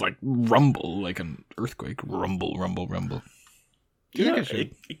 like, rumble like an earthquake. Rumble, rumble, rumble. Do you think I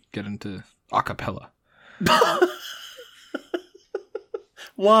should get into acapella?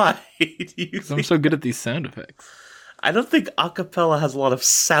 Why do you Because I'm so good at these sound effects. I don't think acapella has a lot of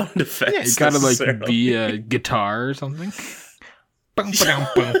sound effects. Yeah, you gotta, like, be a guitar or something. What's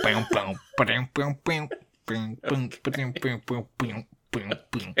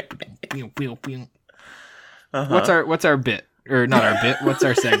our bit? Or not our bit, what's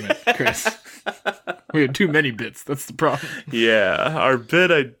our segment, Chris? We had too many bits, that's the problem. Yeah, our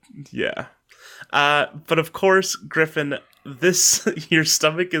bit, but of course, Griffin, your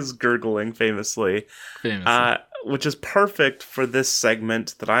stomach is gurgling famously. Which is perfect for this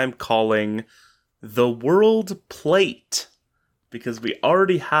segment that I'm calling the World Plate. Because we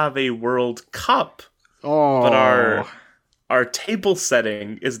already have a World Cup, but our table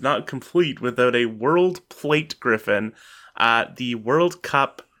setting is not complete without a World Plate, Griffin. The World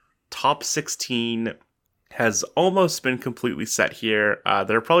Cup top 16 has almost been completely set here.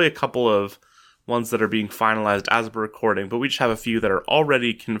 There are probably a couple of ones that are being finalized as we're recording, but we just have a few that are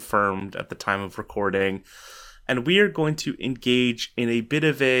already confirmed at the time of recording. And we are going to engage in a bit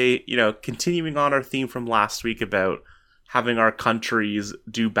of a, continuing on our theme from last week about having our countries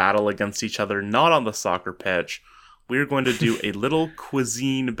do battle against each other, not on the soccer pitch. We're going to do a little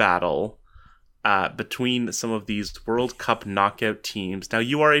cuisine battle between some of these World Cup knockout teams. Now,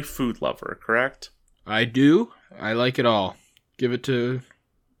 you are a food lover, correct? I do. I like it all. Give it to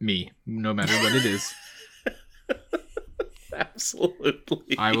me, no matter what it is.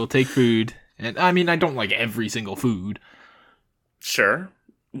 Absolutely. I will take food. And I mean, I don't like every single food. Sure.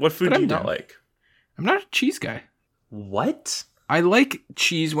 What food do you not like? I'm not a cheese guy. What? I like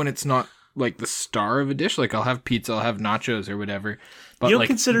cheese when it's not like the star of a dish. Like I'll have pizza, I'll have nachos or whatever. But you don't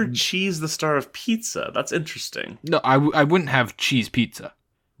consider cheese the star of pizza? That's interesting. No, I wouldn't have cheese pizza.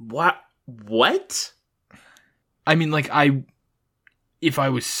 What? I mean, like if I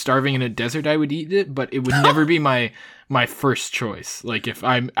was starving in a desert, I would eat it, but it would never be my first choice. Like if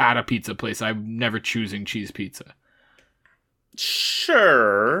I'm at a pizza place, I'm never choosing cheese pizza.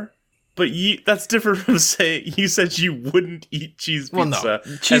 Sure. But that's different from saying you said you wouldn't eat cheese pizza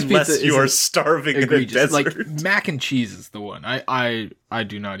no. Cheese unless pizza you are starving egregious. in a desert. Like mac and cheese is the one. I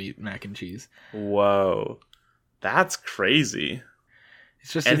do not eat mac and cheese. Whoa. That's crazy.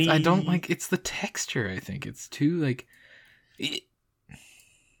 It's just I don't like it's the texture, I think. It's too like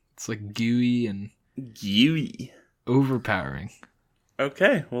it's like gooey and overpowering.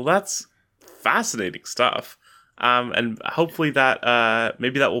 Okay, well that's fascinating stuff. And hopefully that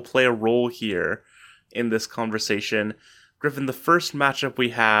maybe that will play a role here in this conversation. Griffin, the first matchup we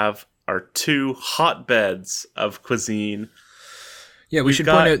have are two hotbeds of cuisine. Yeah, we should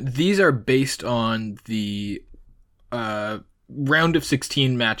point out these are based on the round of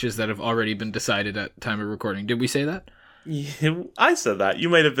 16 matches that have already been decided at time of recording. Did we say that? Yeah, I said that. You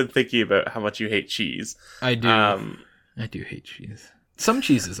might have been thinking about how much you hate cheese. I do. I do hate cheese. Some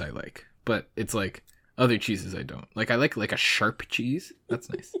cheeses I like, but it's like other cheeses I don't. Like I like a sharp cheese. That's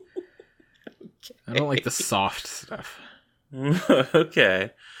nice. Okay. I don't like the soft stuff.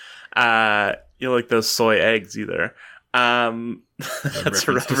 Okay. You don't like those soy eggs either. That's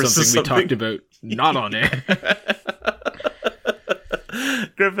a reference to something we talked about not on air.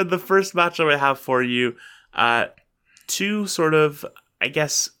 Griffin, the first matchup I have for you, two sort of, I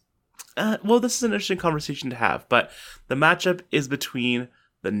guess, this is an interesting conversation to have, but the matchup is between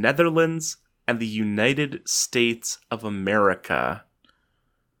the Netherlands and the United States of America.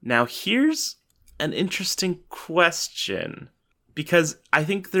 Now, here's an interesting question, because I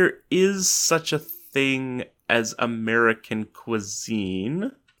think there is such a thing as American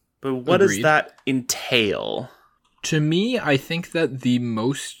cuisine, but what does that entail? To me, I think that the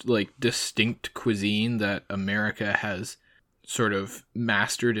most distinct cuisine that America has sort of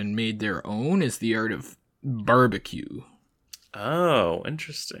mastered and made their own is the art of barbecue. Oh,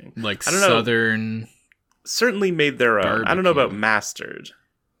 interesting. Like I don't Southern... Certainly made their own. Barbecue. I don't know about mastered.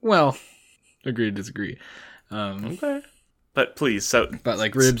 Well, agree to disagree. Okay. But please, But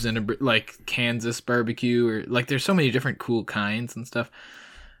like ribs and like Kansas barbecue, or like there's so many different cool kinds and stuff.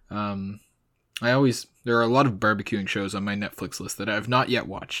 There are a lot of barbecuing shows on my Netflix list that I have not yet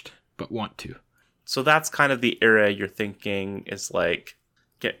watched, but want to. So that's kind of the era you're thinking is like,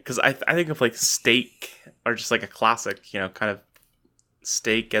 because I think of like steak or just like a classic, kind of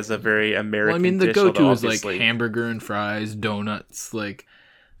steak as a very American. Well, I mean, the go-to is like hamburger and fries, donuts, like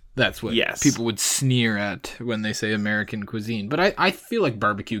that's what people would sneer at when they say American cuisine. But I feel like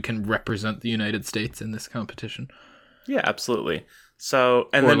barbecue can represent the United States in this competition. Yeah, absolutely. So,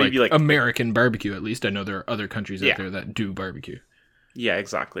 and or then maybe like American barbecue, at least. I know there are other countries Yeah. out there that do barbecue. yeah,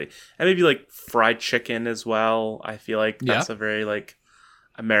 exactly. And maybe like fried chicken as well. I feel like that's Yeah. a very like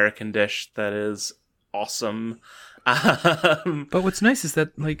American dish that is awesome. But what's nice is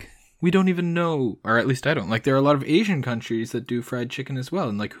that, like, we don't even know, or at least I don't. Like, there are a lot of Asian countries that do fried chicken as well,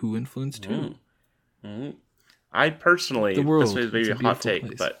 and, like, who influenced who? I personally, The world, this is maybe it's a a hot beautiful take,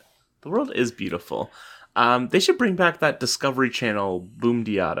 place. but the world is beautiful. They should bring back that Discovery Channel Boom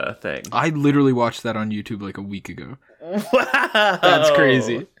Diata thing. I literally watched that on YouTube, like, a week ago. Wow, That's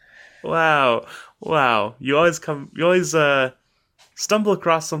crazy. Wow, You always stumble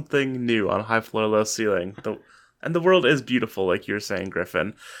across something new on High Floor Low Ceiling. And the world is beautiful, like you were saying,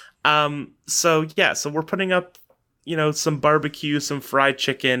 Griffin. So we're putting up, some barbecue, some fried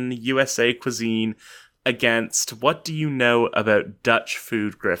chicken, USA cuisine against what do you know about Dutch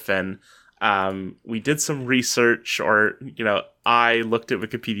food, Griffin? We did some research, or, I looked at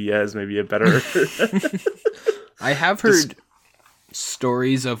Wikipedia as maybe a better. I have heard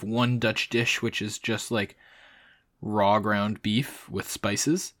stories of one Dutch dish, which is just, like, raw ground beef with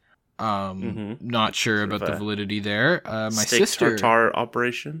spices. Not sure about the validity there. My steak sister tartare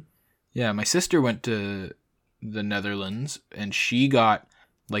operation. Yeah, my sister went to the Netherlands and she got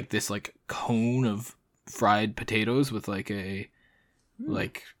like this like cone of fried potatoes with like a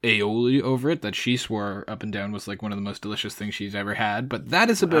like aioli over it that she swore up and down was like one of the most delicious things she's ever had. But that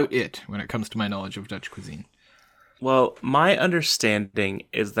is about it when it comes to my knowledge of Dutch cuisine. Well, my understanding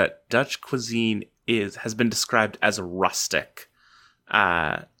is that Dutch cuisine has been described as rustic.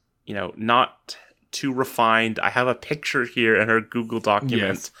 Not too refined. I have a picture here in her Google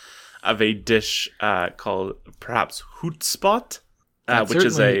document of a dish called perhaps hoetspot, which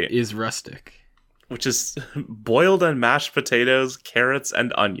is rustic. Which is boiled and mashed potatoes, carrots,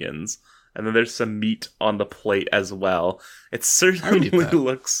 and onions. And then there's some meat on the plate as well. It certainly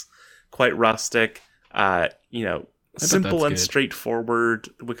looks quite rustic. Simple and straightforward.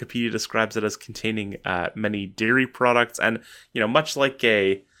 Wikipedia describes it as containing many dairy products. And, much like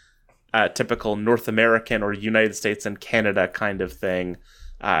a typical North American or United States and Canada kind of thing,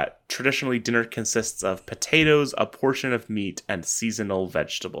 traditionally dinner consists of potatoes, a portion of meat, and seasonal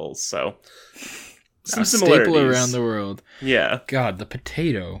vegetables. So some similarities. Staple around the world. Yeah. God, the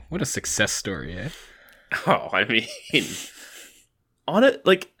potato. What a success story, eh? Oh, I mean, on it,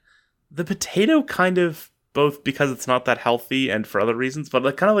 like, the potato kind of, both because it's not that healthy and for other reasons, but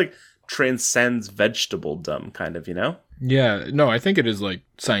it kind of like transcends vegetable-dom, kind of, Yeah, no, I think it is like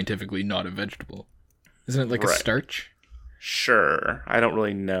scientifically not a vegetable. Isn't it like a starch? Sure. I don't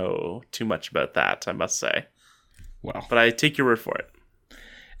really know too much about that, I must say. Wow. But I take your word for it.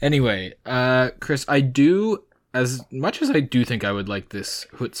 Anyway, Chris, as much as I do think I would like this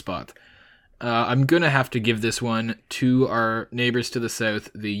hoetspot, I'm going to have to give this one to our neighbors to the south,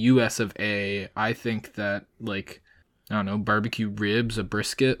 the US of A. I think that, like, I don't know, barbecue ribs, a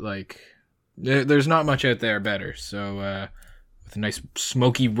brisket, like, there's not much out there better. So, with a nice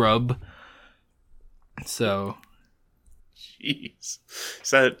smoky rub. So. Jeez.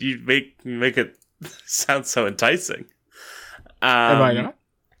 So you make it sound so enticing. Am I not?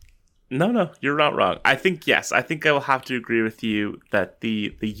 No, you're not wrong. I think, yes, I think I will have to agree with you that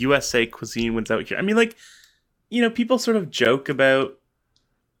the USA cuisine wins out here. I mean, like, people sort of joke about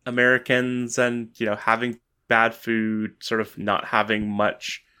Americans and, having bad food, sort of not having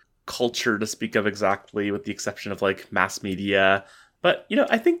much culture to speak of exactly, with the exception of, like, mass media. But,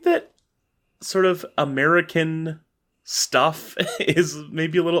 I think that sort of American stuff is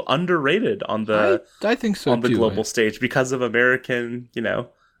maybe a little underrated on the I think so on the too, global stage because of American,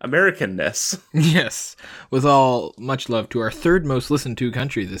 Americanness. Yes, with all much love to our third most listened to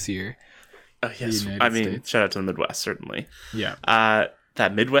country this year. Oh yes, I mean, States. Shout out to the Midwest, certainly. Yeah,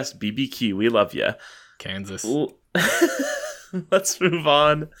 that Midwest BBQ, we love you, Kansas. Let's move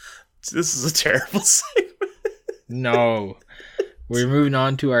on. This is a terrible segment. No, we're moving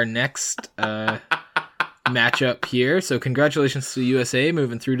on to our next matchup here. So congratulations to USA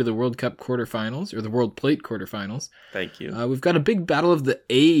moving through to the World Cup quarterfinals, or the World Plate quarterfinals. Thank you. We've got a big battle of the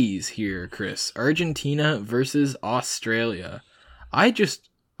A's here, Chris. Argentina versus Australia. I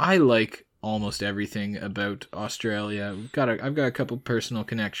like almost everything about Australia. I've got a couple personal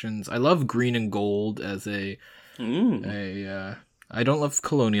connections. I love green and gold as I don't love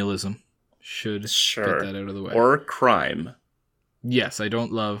colonialism. Should get that out of the way. Or crime. Yes, I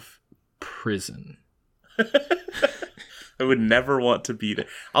don't love prison. I would never want to be there.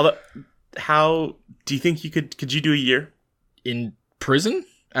 Although, how do you think you could you do a year in prison?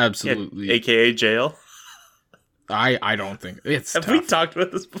 Absolutely. Yeah, AKA jail. I don't think it's Have tough. we talked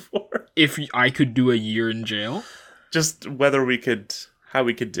about this before? If I could do a year in jail, Just how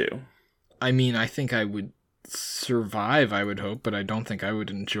we could do. I mean, I think I would survive, I would hope, but I don't think I would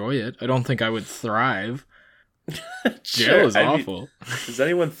enjoy it. I don't think I would thrive. Jail is awful. Is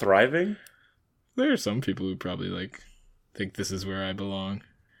anyone thriving? There are some people who probably think this is where I belong.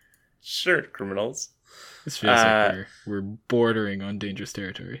 Sure, criminals. This feels like we're bordering on dangerous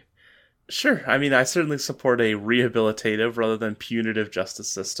territory. Sure. I mean, I certainly support a rehabilitative rather than punitive justice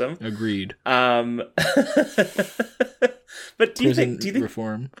system. Agreed. But do you think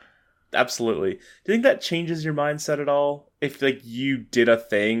reform? Absolutely. Do you think that changes your mindset at all? If you did a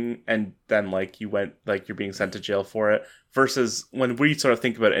thing and then you went you're being sent to jail for it, versus when we sort of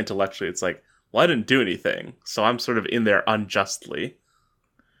think about it intellectually, it's well, I didn't do anything, so I'm sort of in there unjustly.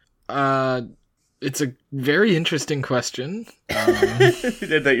 It's a very interesting question.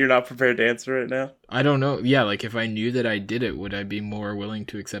 That you're not prepared to answer right now? I don't know. Yeah, if I knew that I did it, would I be more willing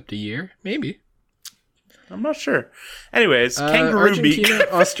to accept a year? Maybe. I'm not sure. Anyways, kangaroo Argentina, meat.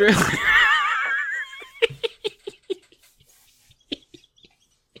 Australia.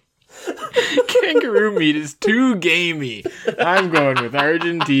 Kangaroo meat is too gamey. I'm going with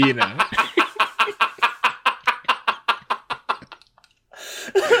Argentina.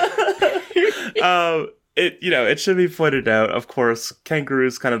 It should be pointed out, of course, kangaroo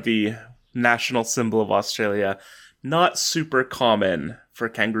is kind of the national symbol of Australia. Not super common for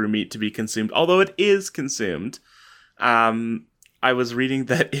kangaroo meat to be consumed, although it is consumed. I was reading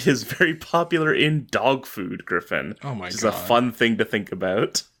that it is very popular in dog food, Griffin. Oh my god. Which is a fun thing to think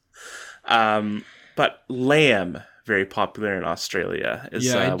about. But lamb, very popular in Australia.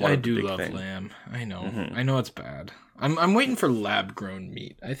 I do love lamb. I know. Mm-hmm. I know it's bad. I'm waiting for lab-grown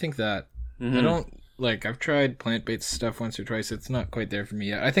meat. I think that... Mm-hmm. I don't... I've tried plant-based stuff once or twice. It's not quite there for me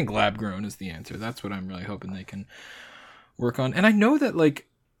yet. I think lab-grown is the answer. That's what I'm really hoping they can work on. And I know that,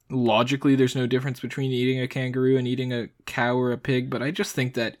 logically there's no difference between eating a kangaroo and eating a cow or a pig, but I just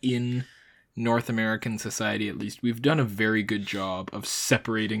think that in North American society, at least, we've done a very good job of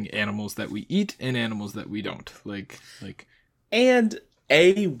separating animals that we eat and animals that we don't. And...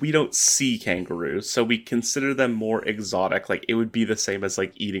 we don't see kangaroos, so we consider them more exotic. It would be the same as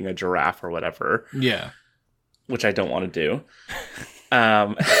eating a giraffe or whatever. Yeah. Which I don't want to do.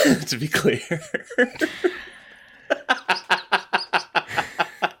 To be clear.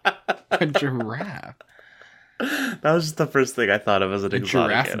 A giraffe. That was just the first thing I thought of as an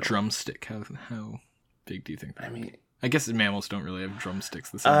exotic giraffe animal. Drumstick. How big do you think that would be? I guess mammals don't really have drumsticks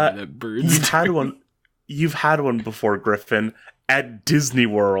the same way that birds do. You've had one before, Griffin. At Disney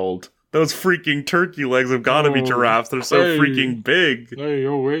World. Those freaking turkey legs have got to be giraffes. They're so freaking big. Hey,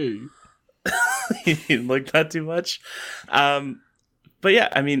 no way. You didn't like that too much? But yeah,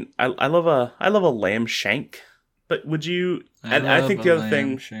 I mean, I love a lamb shank. But would you... I think the other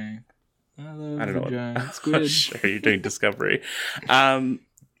thing... Shank. I don't know. Giant squid. Sure, you're doing Discovery.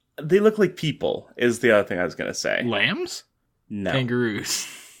 They look like people, is the other thing I was going to say. Lambs? No. Kangaroos.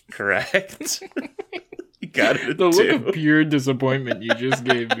 Correct. You got it. The look of pure disappointment you just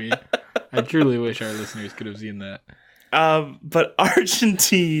gave me. I truly wish our listeners could have seen that. But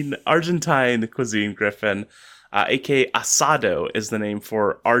Argentine cuisine, Griffin, aka asado, is the name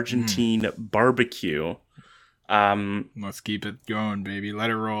for Argentine barbecue. Let's keep it going, baby. Let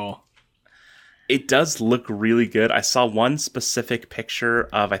it roll. It does look really good. I saw one specific picture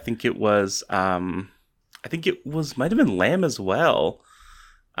of, might have been lamb as well.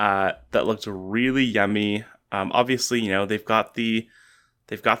 That looked really yummy. Obviously, they've got the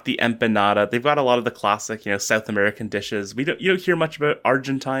empanada. They've got a lot of the classic, South American dishes. You don't hear much about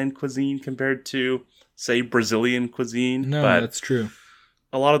Argentine cuisine compared to, say, Brazilian cuisine. No, but that's true.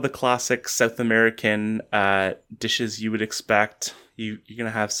 A lot of the classic South American dishes you would expect. You're gonna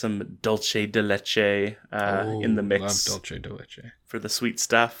have some dulce de leche in the mix. Love dulce de leche for the sweet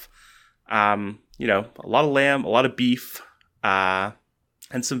stuff. A lot of lamb, a lot of beef.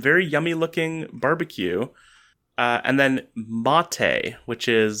 And some very yummy looking barbecue. And then mate, which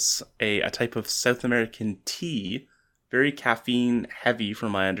is a type of South American tea. Very caffeine heavy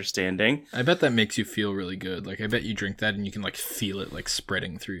from my understanding. I bet that makes you feel really good. I bet you drink that and you can feel it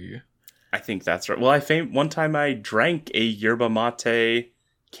spreading through you. I think that's right. Well, one time I drank a yerba mate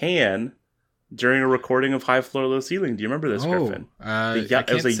can during a recording of High Floor Low Ceiling. Do you remember this, Griffin?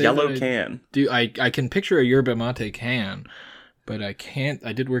 It was a yellow can. I can picture a yerba mate can. But I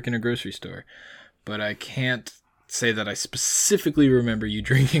did work in a grocery store, but I can't say that I specifically remember you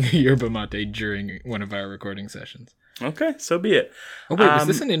drinking a yerba mate during one of our recording sessions. Okay, so be it. Oh, wait, was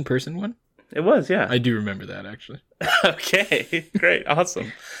this an in-person one? It was, yeah. I do remember that, actually. Okay, great,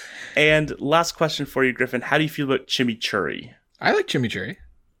 awesome. And last question for you, Griffin. How do you feel about chimichurri? I like chimichurri.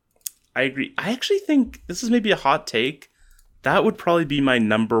 I agree. I actually think this is maybe a hot take. That would probably be my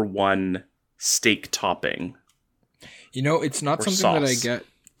number one steak topping. You know, it's not Or something that I sauce. get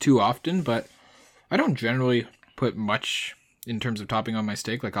too often, but I don't generally put much in terms of topping on my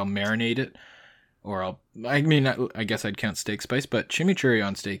steak. Like I'll marinate it, or I guess I'd count steak spice, but chimichurri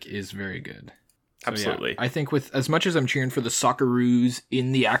on steak is very good. So, Absolutely. yeah, I think with as much as I'm cheering for the Socceroos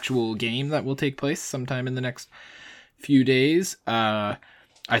in the actual game that will take place sometime in the next few days, I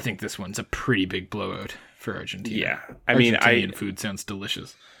think this one's a pretty big blowout for Argentina. Yeah. I mean, Argentinian food sounds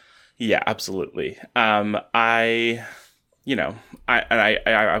delicious. Yeah, absolutely. I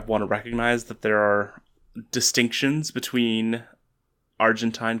want to recognize that there are distinctions between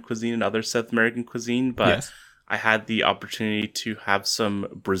Argentine cuisine and other South American cuisine, but Yes. I had the opportunity to have some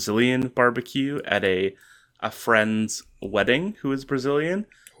Brazilian barbecue at a friend's wedding who is Brazilian,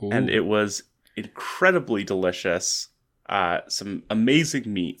 and Ooh. it was incredibly delicious. Some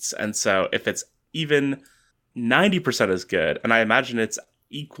amazing meats, and so if it's even 90% as good, and I imagine it's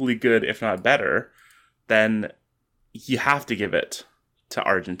equally good, if not better, then you have to give it to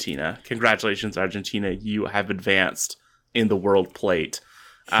Argentina. Congratulations, Argentina. You have advanced in the world plate.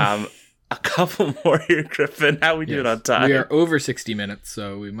 A couple more here, Griffin. How we doing Yes. on time? We are over 60 minutes,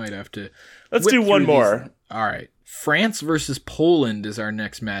 so we might have to. Let's whip do one through more. these. All right. France versus Poland is our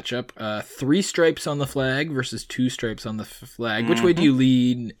next matchup. 3 stripes on the flag versus 2 stripes on the flag. Which way do you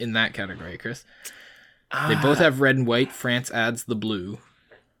lean in that category, Chris? They both have red and white. France adds the blue.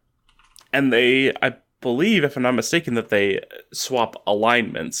 And I believe, if I'm not mistaken, that they swap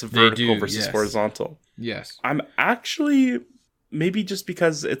alignments, vertical do, versus yes. horizontal. Yes. I'm actually, maybe just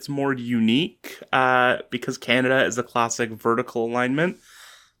because it's more unique, because Canada is a classic vertical alignment,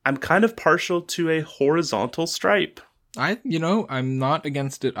 I'm kind of partial to a horizontal stripe. I'm not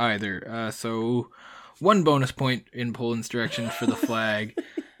against it either. So 1 bonus point in Poland's direction for the flag.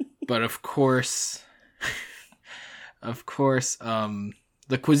 But of course,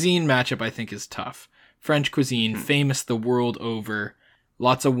 the cuisine matchup I think is tough. French cuisine, famous the world over.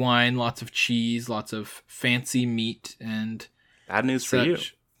 Lots of wine, lots of cheese, lots of fancy meat, and Bad news for you.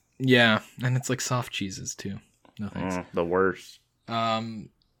 such. Yeah, and it's like soft cheeses too. No thanks. The worst.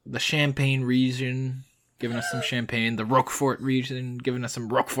 The Champagne region giving us some champagne. The Roquefort region giving us some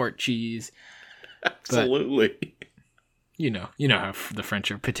Roquefort cheese. Absolutely. You know how the French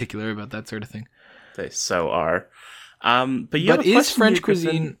are particular about that sort of thing. They so are. But you have But a is question French here, Griffin.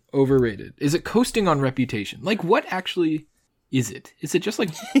 cuisine overrated? Is it coasting on reputation? Like, what actually is it? Is it just like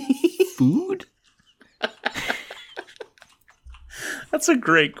food? That's a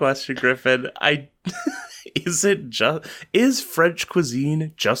great question, Griffin. Is French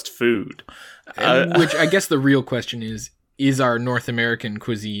cuisine just food? Which I guess the real question is our North American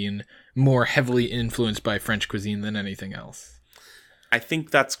cuisine more heavily influenced by French cuisine than anything else? I think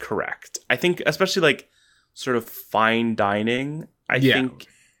that's correct. I think especially like sort of fine dining, I think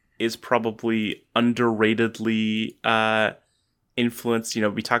is probably underratedly influenced. You know,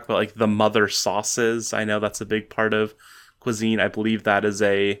 we talk about like the mother sauces. I know that's a big part of cuisine. I believe that is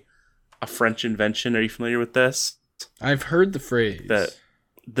a French invention. Are you familiar with this? I've heard the phrase.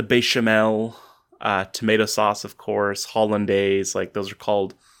 The bechamel, tomato sauce, of course, hollandaise, like those are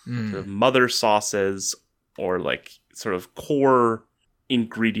called sort of mother sauces, or like sort of core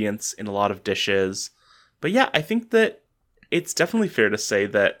ingredients in a lot of dishes. But yeah, I think that it's definitely fair to say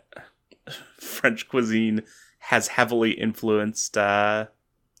that French cuisine has heavily influenced,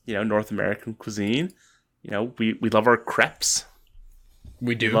 North American cuisine. You know, we love our crepes.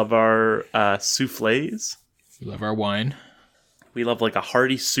 We do. We love our souffles. We love our wine. We love like a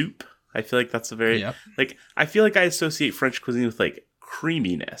hearty soup. I feel like that's a very Yep. I feel like I associate French cuisine with like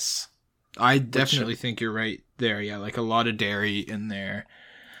creaminess. I definitely think you're right there. Yeah, like a lot of dairy in there.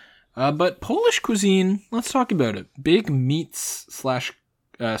 But Polish cuisine, let's talk about it. Big meats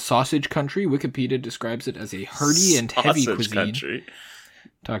 / sausage country. Wikipedia describes it as a hearty and heavy Sausage cuisine. country.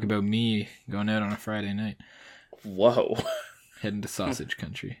 Talk about me going out on a Friday night, Whoa. heading to sausage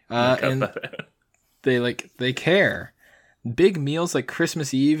country. Cut And that out. they care. Big meals like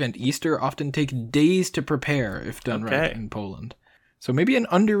Christmas Eve and Easter often take days to prepare if done right Okay. in Poland. So maybe an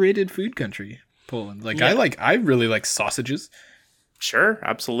underrated food country, Poland. Like Yeah. I really like sausages. Sure,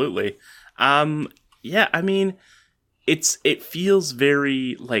 absolutely. Yeah, I mean, it feels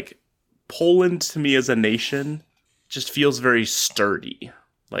very like Poland to me as a nation just feels very sturdy.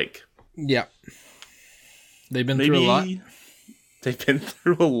 Like Yeah. They've been maybe through a lot. they've been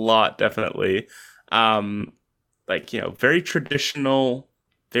through a lot, definitely. Very traditional,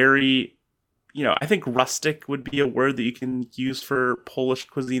 very, I think rustic would be a word that you can use for Polish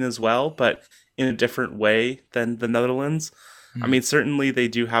cuisine as well, but in a different way than the Netherlands. I mean, certainly they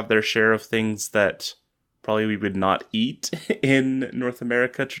do have their share of things that probably we would not eat in North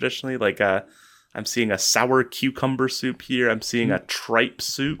America traditionally. Like, I'm seeing a sour cucumber soup here. I'm seeing a tripe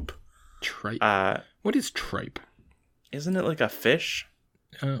soup. Tripe? What is tripe? Isn't it like a fish?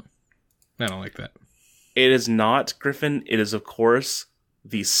 Oh, I don't like that. It is not, Griffin. It is, of course,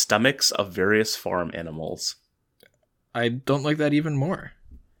 the stomachs of various farm animals. I don't like that even more.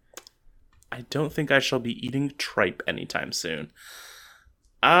 I don't think I shall be eating tripe anytime soon.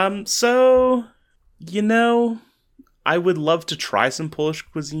 So, I would love to try some Polish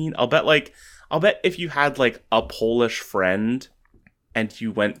cuisine. I'll bet if you had like a Polish friend and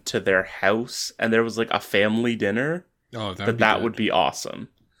you went to their house and there was like a family dinner, that would be awesome.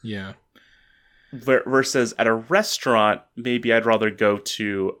 Yeah. Versus at a restaurant, maybe I'd rather go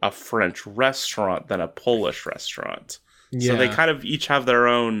to a French restaurant than a Polish restaurant. Yeah. So they kind of each have their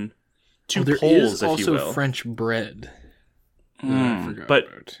own two poles, if you will. There is also French bread.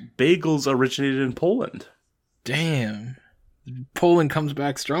 But bagels originated in Poland. Damn. Poland comes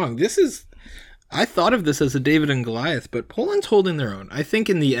back strong. I thought of this as a David and Goliath, but Poland's holding their own. I think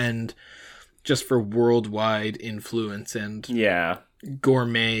in the end, just for worldwide influence and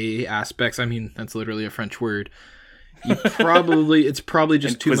gourmet aspects, I mean, that's literally a French word. It's probably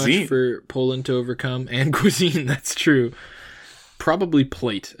just too much for Poland to overcome. And cuisine, that's true. Probably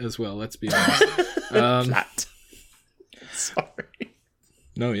plate as well, let's be honest. Flat. Sorry.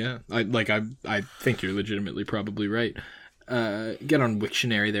 No, yeah. I think you're legitimately probably right. Get on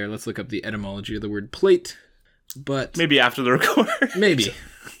Wiktionary there. Let's look up the etymology of the word plate. But maybe after the record. Maybe.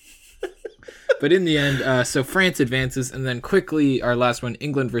 But in the end, so France advances, and then quickly, our last one,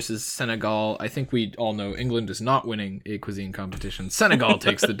 England versus Senegal. I think we all know England is not winning a cuisine competition. Senegal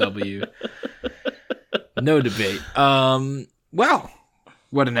takes the W. No debate. Wow.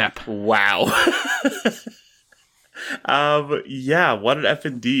 What an ep. Wow. Yeah, what an ep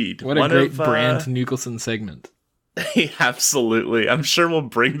indeed. What a great Brand Nicholson segment. Absolutely. I'm sure we'll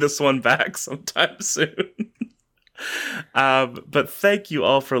bring this one back sometime soon. But thank you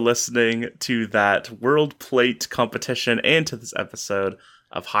all for listening to that World Plate competition and to this episode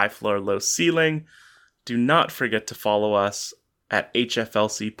of High Floor, Low Ceiling. Do not forget to follow us at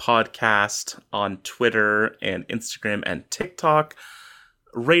HFLC Podcast on Twitter and Instagram and TikTok.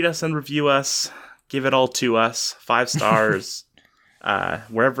 Rate us and review us. Give it all to us. 5 stars.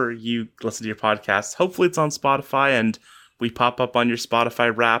 Wherever you listen to your podcast. Hopefully it's on Spotify and we pop up on your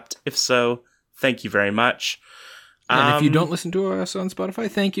Spotify Wrapped. If so, thank you very much. And if you don't listen to us on Spotify,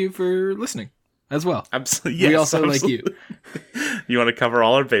 thank you for listening as well. Absolutely. Yes, we also like you. You want to cover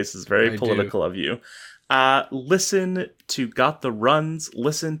all our bases. Very political of you. Listen to Got the Runs.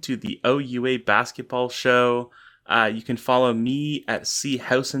 Listen to the OUA basketball show. You can follow me at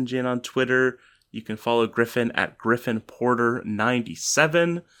CHousengin on Twitter. You can follow Griffin at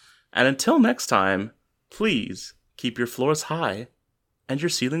GriffinPorter97. And until next time, please keep your floors high and your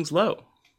ceilings low.